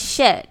realizing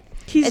shit.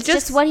 It's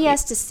just what he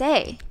has to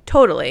say.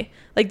 Totally.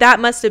 Like,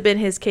 that must have been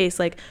his case.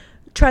 Like,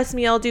 trust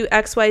me, I'll do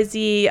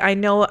XYZ. I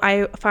know,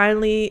 I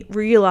finally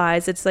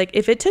realized. It's like,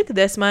 if it took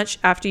this much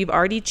after you've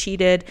already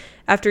cheated,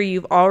 after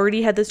you've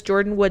already had this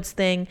Jordan Woods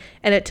thing,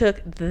 and it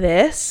took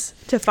this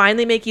to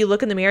finally make you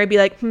look in the mirror and be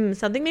like,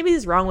 something maybe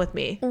is wrong with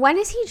me. When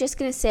is he just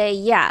going to say,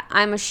 yeah,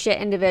 I'm a shit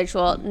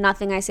individual.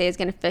 Nothing I say is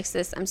going to fix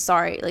this. I'm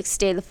sorry. Like,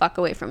 stay the fuck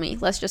away from me.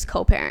 Let's just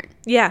co-parent.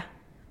 Yeah.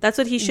 That's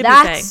what he should be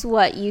saying. That's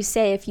what you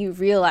say if you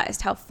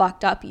realized how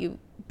fucked up you've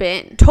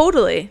been.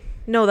 Totally.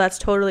 No, that's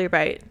totally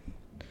right.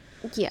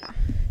 Yeah.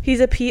 He's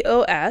a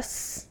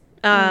POS.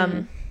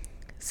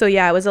 So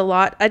yeah, it was a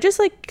lot. I just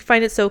like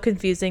find it so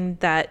confusing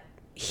that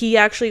he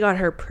actually got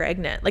her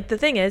pregnant. Like, the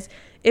thing is,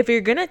 if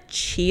you're gonna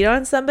cheat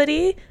on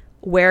somebody,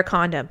 wear a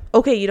condom.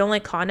 Okay, you don't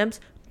like condoms?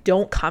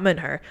 Don't come in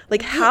her.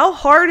 Like, how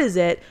hard is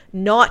it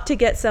not to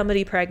get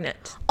somebody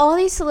pregnant? All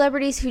these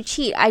celebrities who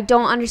cheat, I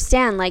don't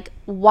understand. Like,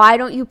 why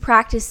don't you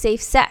practice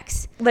safe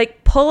sex?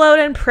 Like, pull out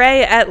and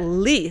pray at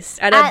least.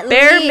 At a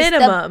bare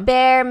minimum. The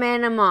bare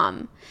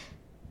minimum.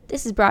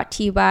 This is brought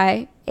to you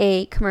by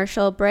a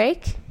commercial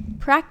break.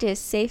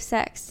 Practice safe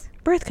sex.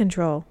 Birth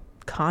control.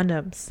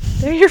 Condoms.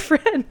 They're your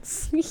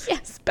friends. Yeah.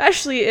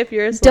 Especially if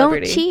you're a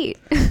celebrity. Don't cheat.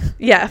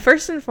 Yeah,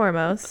 first and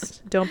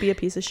foremost, don't be a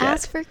piece of shit.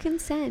 Ask for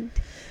consent.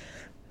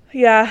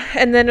 Yeah,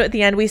 and then at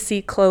the end we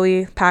see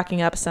Khloe packing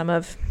up some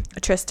of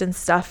Tristan's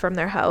stuff from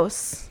their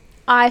house.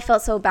 I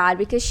felt so bad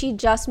because she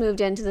just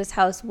moved into this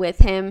house with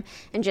him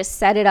and just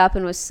set it up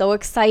and was so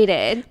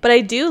excited. But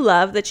I do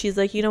love that she's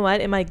like, you know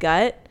what, in my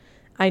gut,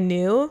 I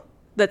knew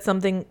that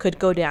something could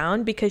go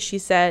down, because she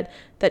said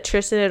that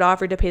Tristan had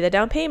offered to pay the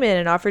down payment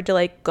and offered to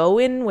like go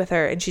in with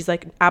her, and she's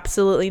like,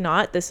 absolutely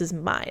not, this is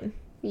mine.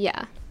 Yeah.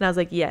 And I was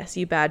like, yes,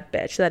 you bad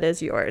bitch, that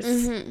is yours.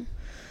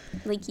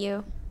 Mm-hmm. Like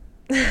you.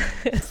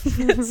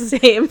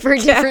 Same. For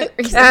different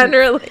reasons. Can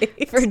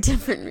relate. For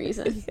different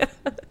reasons. Yeah.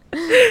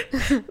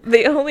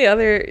 The only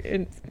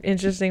other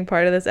interesting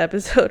part of this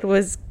episode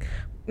was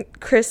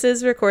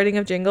Chris's recording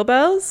of Jingle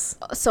Bells.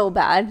 So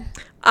bad.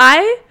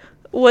 I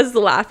was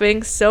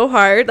laughing so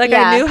hard. Like,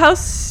 yeah. I knew how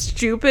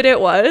stupid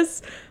it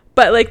was,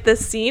 but like the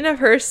scene of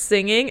her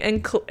singing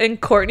and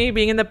Courtney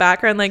being in the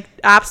background, like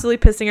absolutely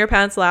pissing her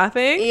pants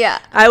laughing. Yeah.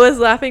 I was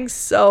laughing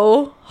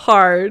so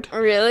hard.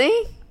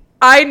 Really?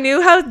 I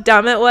knew how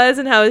dumb it was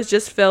and how it was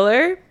just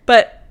filler,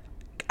 but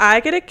I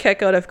get a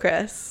kick out of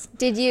Chris.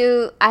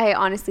 I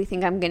honestly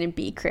think I'm going to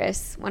be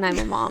Chris when I'm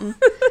a mom.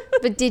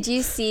 But did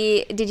you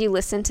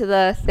listen to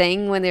the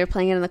thing when they were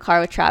playing it in the car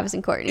with Travis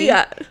and Courtney?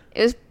 Yeah.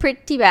 It was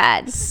pretty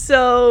bad.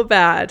 So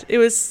bad. It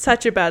was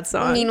such a bad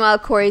song. Meanwhile,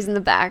 Corey's in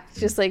the back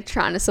just like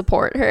trying to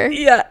support her.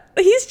 Yeah.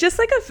 He's just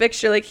like a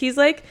fixture. Like he's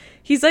like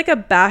a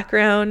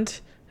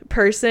background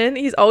person.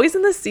 He's always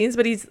in the scenes,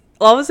 but he's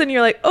all of a sudden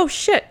you're like, oh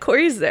shit,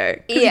 Corey's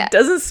there. Yeah. He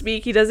doesn't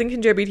speak. He doesn't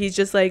contribute. He's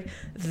just like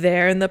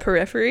there in the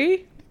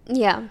periphery.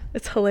 Yeah.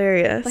 It's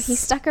hilarious. But he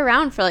stuck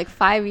around for like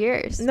 5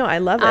 years. No, I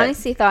love it. I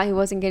honestly thought he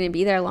wasn't going to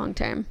be there long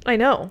term. I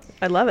know.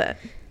 I love it.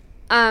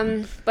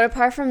 But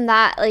apart from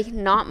that, like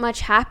not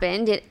much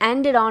happened. It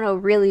ended on a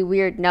really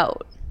weird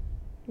note.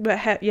 But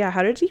how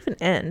did it even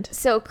end?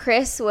 So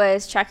Chris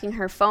was checking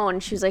her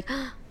phone. She was like,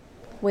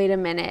 wait a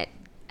minute.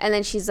 And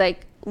then she's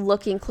like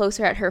looking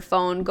closer at her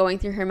phone, going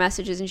through her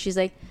messages. And she's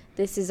like,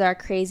 this is our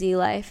crazy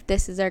life.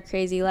 This is our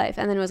crazy life.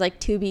 And then it was like,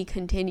 to be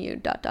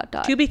continued, ...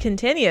 To be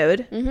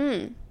continued?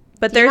 Mm-hmm.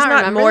 But there's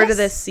not more to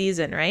this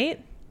season,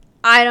 right?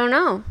 I don't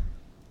know.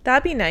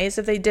 That'd be nice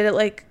if they did it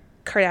like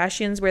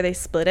Kardashians, where they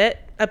split it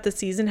up the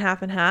season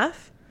half and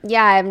half.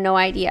 Yeah, I have no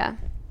idea.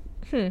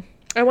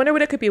 I wonder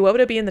what it could be. What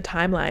would it be in the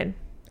timeline?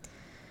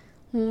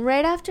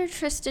 Right after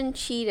Tristan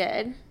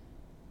cheated.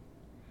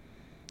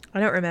 I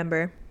don't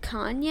remember.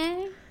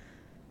 Kanye?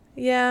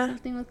 Yeah.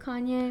 Something with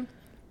Kanye.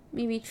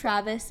 Maybe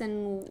Travis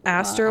and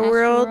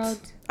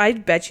Astroworld. I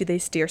bet you they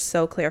steer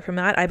so clear from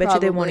that. I bet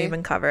you they won't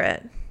even cover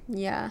it.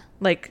 Yeah.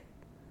 Like,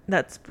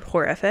 That's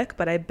horrific,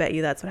 but I bet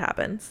you that's what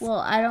happens. Well,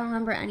 I don't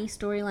remember any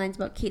storylines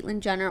about Caitlyn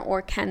Jenner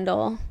or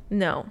Kendall.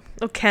 No.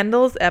 Oh,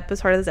 Kendall's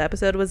part of this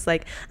episode was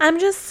like, I'm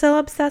just so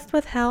obsessed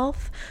with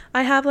health.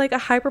 I have like a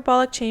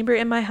hyperbolic chamber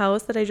in my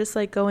house that I just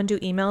like go and do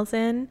emails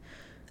in.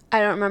 I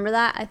don't remember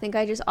that. I think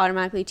I just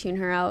automatically tune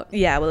her out.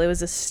 Yeah, well, it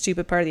was a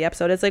stupid part of the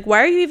episode. It's like,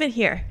 why are you even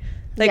here?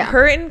 Like,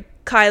 her and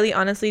Kylie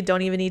honestly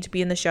don't even need to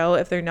be in the show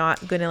if they're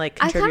not going to like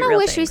contribute real things. I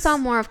kind of wish we saw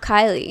more of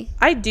Kylie.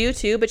 I do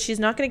too, but she's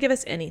not going to give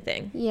us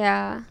anything.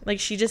 Yeah. Like,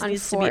 she just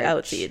needs to be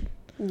outfeed.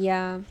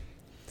 Yeah.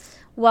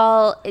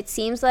 Well, it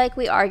seems like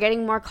we are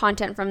getting more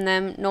content from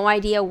them. No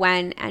idea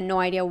when and no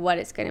idea what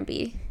it's going to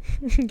be.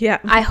 Yeah.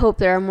 I hope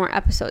there are more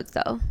episodes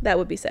though. That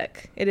would be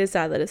sick. It is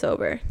sad that it's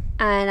over.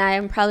 And I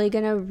am probably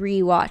going to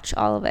rewatch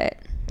all of it.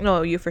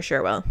 No, you for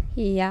sure will.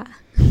 Yeah.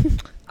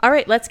 All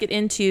right, let's get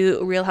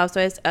into Real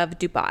Housewives of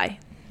Dubai.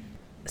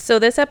 So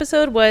this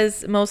episode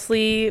was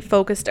mostly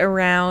focused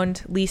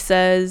around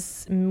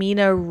Lisa's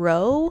Mina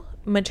Rowe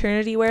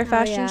maternity wear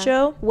fashion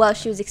show. Well,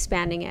 she was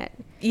expanding it.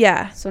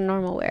 Yeah. So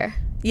normal wear.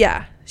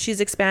 Yeah.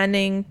 She's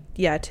expanding,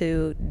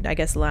 to, I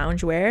guess,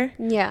 lounge wear.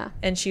 Yeah.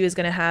 And she was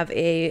going to have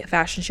a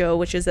fashion show,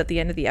 which is at the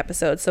end of the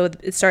episode. So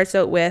it starts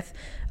out with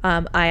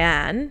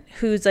Ayan,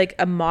 who's like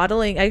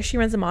she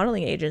runs a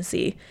modeling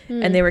agency.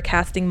 And they were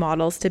casting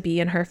models to be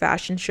in her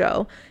fashion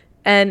show.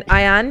 And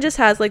Ayan just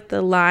has like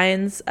the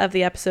lines of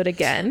the episode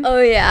again. Oh,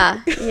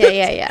 yeah.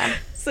 Yeah.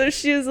 So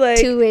she was like...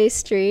 Two-way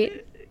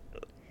street.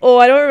 Oh,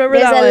 I don't remember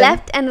that one. There's a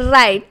left and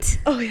right.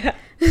 Oh, yeah.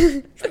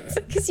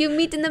 Because you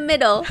meet in the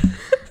middle.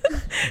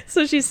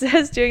 So she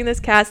says during this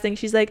casting,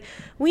 she's like,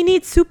 we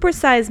need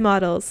supersize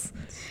models.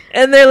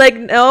 And they're like,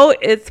 no,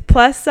 it's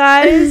plus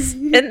size.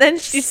 And then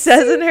she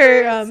says in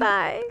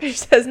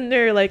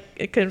her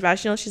like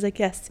confessional, she's like,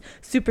 yes,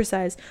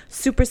 supersize.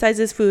 Supersize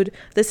is food.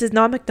 This is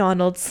not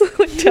McDonald's.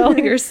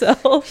 Telling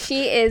herself.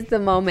 She is the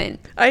moment.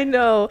 I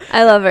know.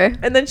 I love her.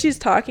 And then she's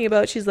talking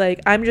about, she's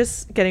like, I'm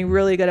just getting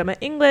really good at my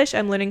English.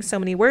 I'm learning so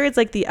many words.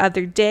 Like the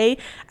other day,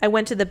 I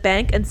went to the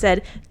bank and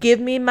said, give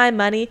me my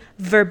money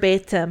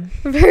verbatim.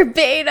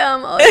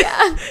 Verbatim. Oh,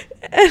 yeah.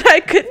 And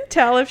I couldn't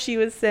tell if she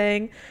was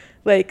saying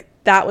like,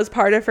 that was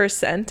part of her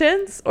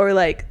sentence or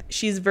like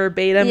she's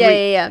verbatim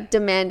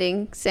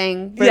demanding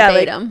saying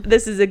verbatim. Like,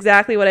 this is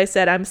exactly what I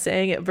said, I'm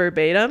saying it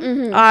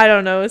verbatim. I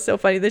don't know, it's so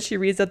funny that she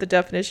reads out the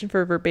definition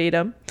for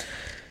verbatim.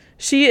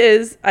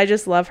 I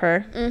just love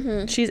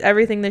her. She's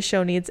everything this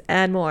show needs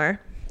and more.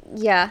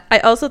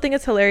 I also think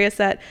it's hilarious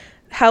that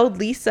how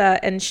Lisa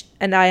and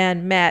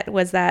Ayan met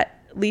was that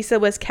Lisa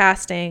was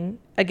casting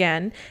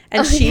again,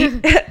 and she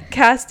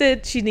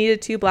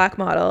needed 2 black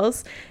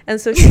models,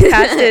 and so she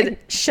casted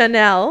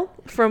Chanel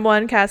from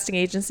one casting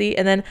agency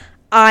and then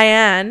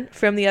Ayan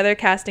from the other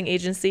casting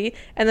agency,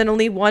 and then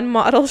only one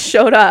model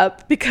showed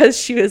up because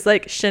she was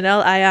like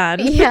Chanel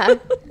Ayan.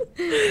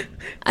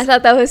 I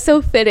thought that was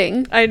so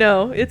fitting. I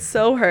know, it's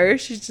so her.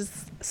 She's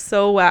just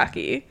so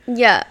wacky.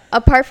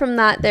 Apart from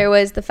that, there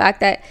was the fact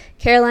that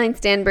Caroline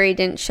Stanbury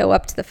didn't show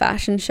up to the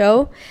fashion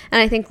show,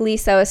 and I think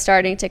Lisa was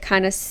starting to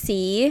kind of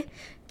see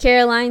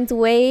Caroline's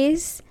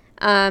ways,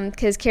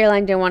 because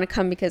Caroline didn't want to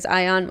come because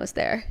Ayan was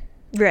there.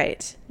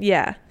 Right.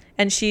 Yeah.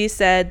 And she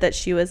said that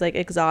she was like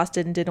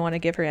exhausted and didn't want to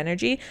give her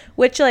energy,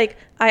 which like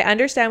I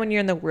understand when you're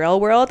in the real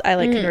world. I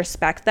like can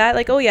respect that.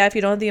 Like, oh yeah, if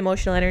you don't have the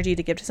emotional energy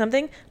to give to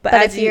something, but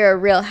if you're a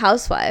real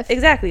housewife,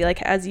 exactly,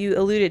 like as you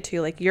alluded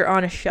to, like you're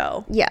on a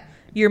show.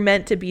 You're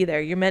meant to be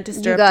there. You're meant to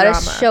stir up drama. You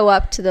gotta show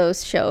up to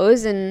those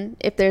shows, and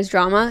if there's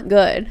drama,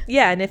 good.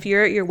 Yeah, and if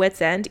you're at your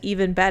wit's end,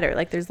 even better.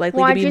 Like there's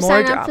likely to be more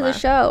drama. Why'd you sign up for the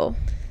show?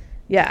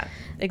 Yeah,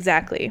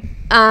 exactly.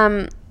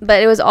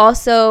 But it was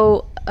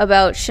also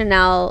about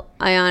Chanel,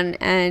 Ayan,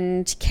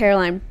 and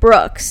Caroline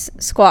Brooks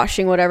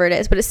squashing whatever it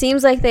is. But it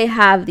seems like they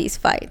have these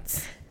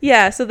fights.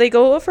 Yeah, so they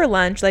go out for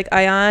lunch, like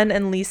Ayan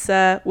and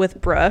Lisa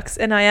with Brooks,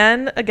 and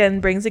Ayan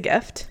again brings a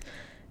gift.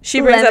 She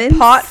brings a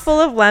pot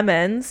full of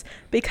lemons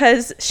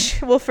because,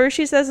 first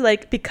she says,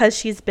 like, because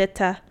she's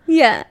bitter.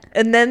 Yeah.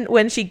 And then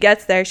when she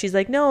gets there, she's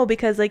like, no,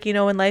 because, like, you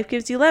know, when life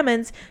gives you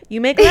lemons, you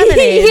make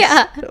lemonade.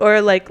 Or,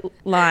 like,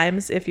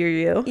 limes if you're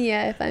you.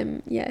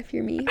 If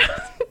you're me.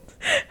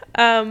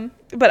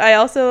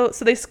 But so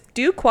they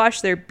do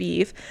quash their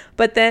beef.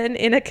 But then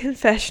in a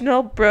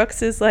confessional,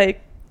 Brooks is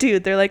like,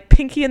 dude, they're like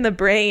Pinky and the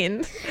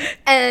Brain.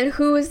 And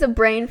who is the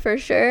brain for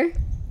sure?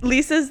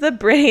 Lisa's the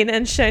brain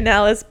and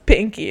Chanel is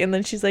Pinky, and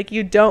then she's like,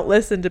 you don't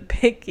listen to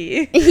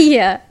Pinky.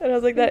 And I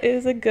was like, that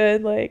is a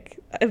good like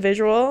a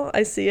visual.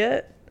 I see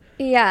it.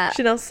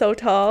 Chanel's so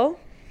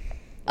tall.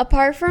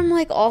 Apart from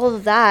like all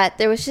of that,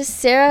 there was just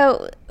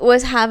Sarah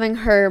was having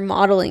her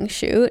modeling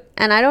shoot,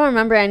 and I don't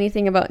remember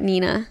anything about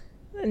Nina.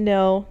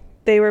 No,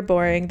 they were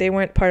boring. They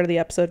weren't part of the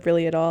episode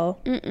really at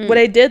all. What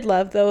I did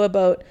love though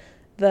about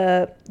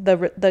the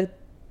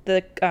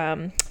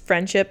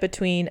friendship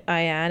between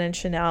Ayan and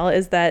Chanel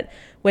is that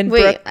when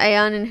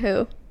Ayan and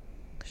who?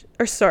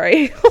 Or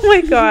sorry, oh my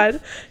god,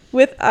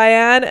 with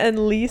Ayan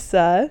and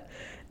Lisa,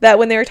 that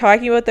when they were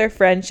talking about their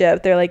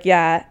friendship, they're like,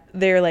 yeah,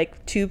 they're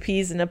like 2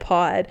 peas in a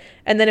pod.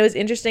 And then it was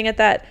interesting at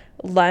that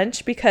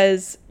lunch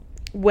because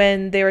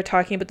when they were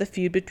talking about the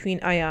feud between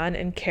Ayan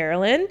and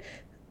Carolyn,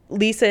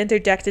 Lisa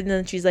interjected, and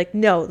then she's like,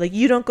 no, like,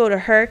 you don't go to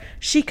her,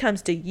 she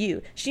comes to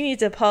you, she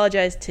needs to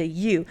apologize to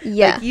you.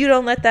 Like, you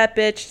don't let that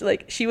bitch,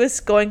 like, she was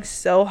going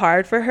so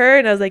hard for her,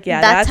 and I was like, yeah,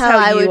 that's how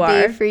I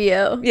would be for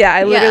you. Yeah,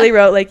 I literally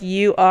wrote, like,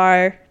 you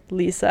are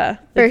Lisa.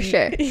 Like, for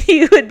sure.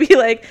 You would be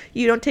like,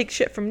 you don't take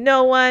shit from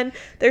no one,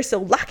 they're so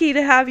lucky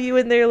to have you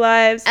in their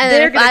lives. And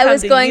then if I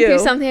was going through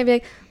something, I'd be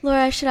like,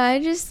 Laura, should I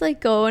just,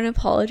 like, go and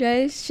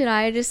apologize? Should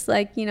I just,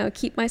 like, you know,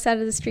 keep my side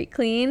of the street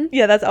clean?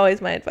 Yeah, that's always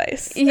my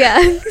advice.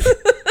 Yeah.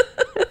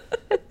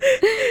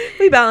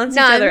 We balance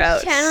each other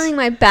out. I'm channeling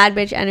my bad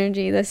bitch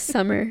energy this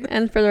summer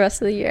and for the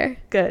rest of the year.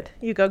 Good.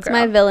 You go, girl.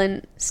 It's my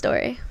villain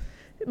story.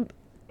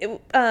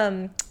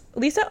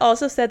 Lisa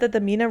also said that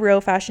the Mina Rowe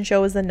fashion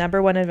show was the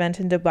 #1 event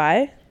in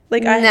Dubai.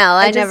 Like,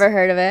 I never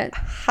heard of it.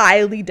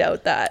 Highly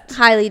doubt that.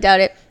 Highly doubt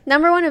it.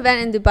 #1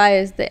 event in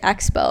Dubai is the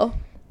Expo.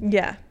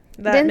 Yeah,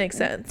 that makes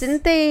sense.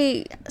 Didn't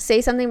they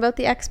say something about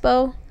the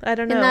Expo? I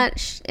don't know.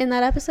 In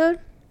that episode?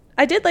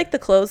 I did like the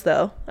clothes,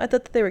 though. I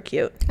thought that they were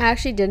cute. I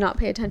actually did not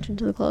pay attention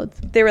to the clothes.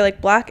 They were like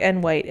black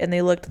and white, and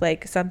they looked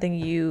like something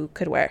you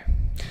could wear.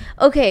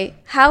 Okay,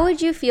 how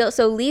would you feel?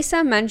 So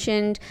Lisa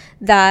mentioned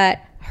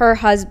that her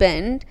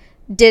husband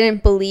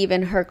didn't believe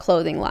in her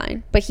clothing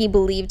line, but he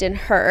believed in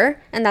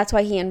her, and that's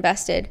why he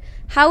invested.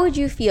 How would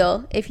you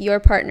feel if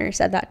your partner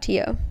said that to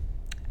you?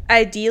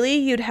 Ideally,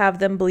 you'd have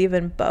them believe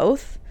in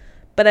both,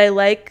 but I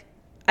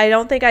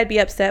don't think I'd be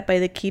upset by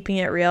the keeping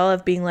it real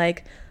of being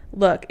like,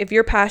 look, if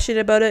you're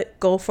passionate about it,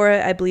 go for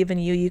it. I believe in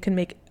you. You can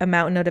make a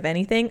mountain out of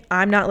anything.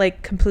 I'm not,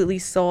 like, completely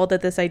sold that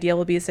this idea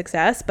will be a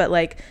success, but,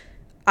 like,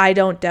 I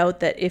don't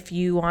doubt that if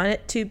you want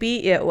it to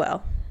be, it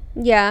will.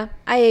 Yeah,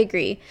 I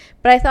agree.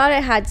 But I thought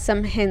it had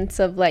some hints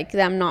of, like,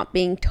 them not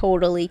being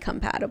totally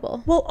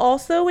compatible. Well,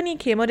 also, when he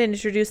came out and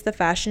introduced the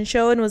fashion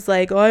show and was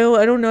like, oh,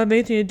 I don't have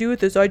anything to do with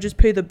this, I just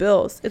pay the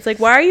bills. It's like,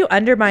 why are you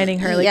undermining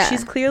her? Like,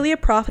 she's clearly a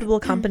profitable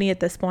company at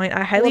this point.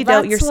 I highly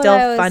doubt you're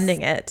still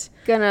funding it.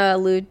 Gonna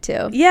allude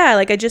to. Yeah,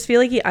 like, I just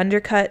feel like he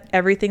undercut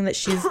everything that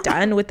she's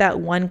done with that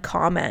one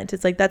comment.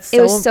 It's like,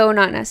 it was so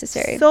not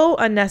necessary. So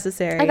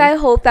unnecessary. Like, I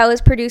hope that was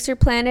producer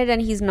planned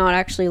and he's not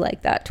actually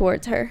like that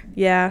towards her.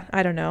 Yeah,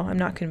 I don't know. I'm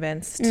not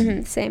convinced.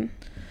 Same.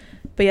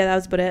 But yeah, that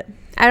was about it.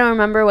 I don't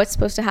remember what's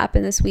supposed to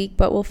happen this week,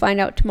 but we'll find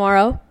out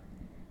tomorrow.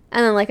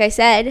 And then, like I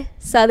said,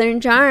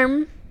 Southern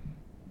Charm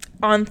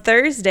on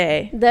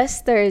Thursday.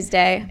 This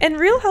Thursday. And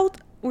Real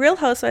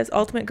Housewives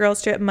Ultimate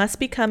Girls Trip must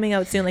be coming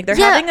out soon. Like, they're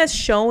having a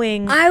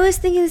showing. I was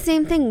thinking the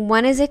same thing.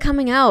 When is it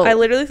coming out? I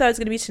literally thought it was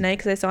going to be tonight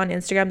because I saw on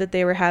Instagram that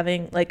they were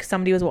having, like,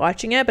 somebody was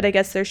watching it, but I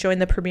guess they're showing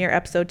the premiere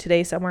episode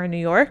today somewhere in New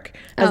York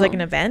as like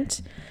an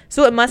event.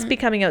 So it must be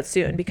coming out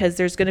soon because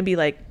there's going to be,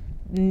 like,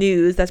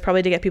 news that's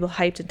probably to get people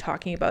hyped and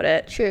talking about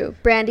it. True.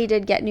 Brandy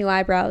did get new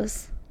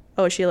eyebrows.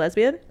 Oh, is she a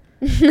lesbian?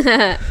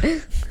 I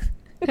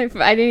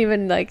didn't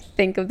even, like,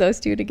 think of those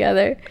two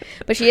together.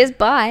 But she is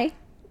bi.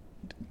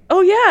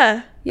 Oh,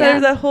 yeah.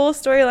 There's that whole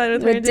storyline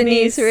with her and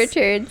Denise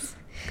Richards.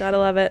 Gotta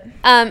love it.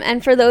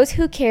 And for those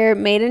who care,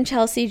 Made in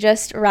Chelsea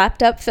just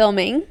wrapped up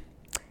filming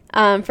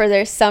for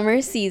their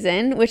summer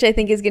season, which I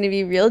think is going to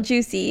be real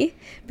juicy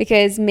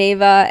because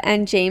Maeva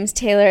and James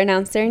Taylor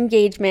announced their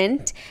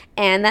engagement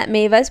and that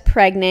Maeva's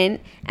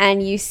pregnant,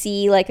 and you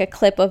see, like, a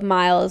clip of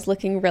Miles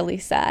looking really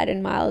sad,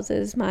 and Miles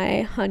is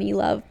my honey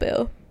love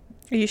boo.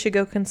 You should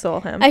go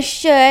console him. I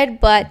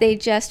should, but they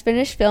just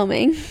finished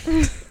filming.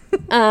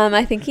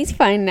 I think he's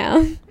fine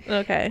now.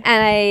 Okay.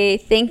 And I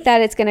think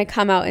that it's going to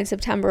come out in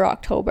September,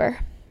 October.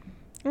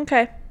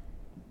 Okay.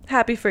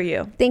 Happy for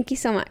you. Thank you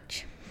so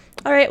much.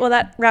 All right. Well,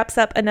 that wraps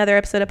up another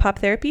episode of Pop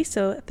Therapy.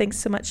 So thanks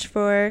so much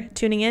for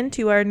tuning in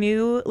to our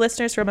new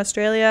listeners from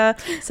Australia,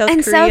 South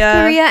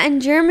Korea,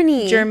 and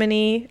Germany.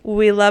 Germany.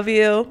 We love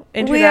you.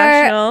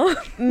 International. We are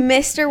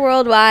Mr.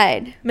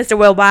 Worldwide. Mr.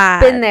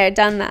 Worldwide. Been there,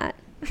 done that.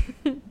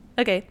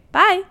 Okay.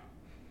 Bye.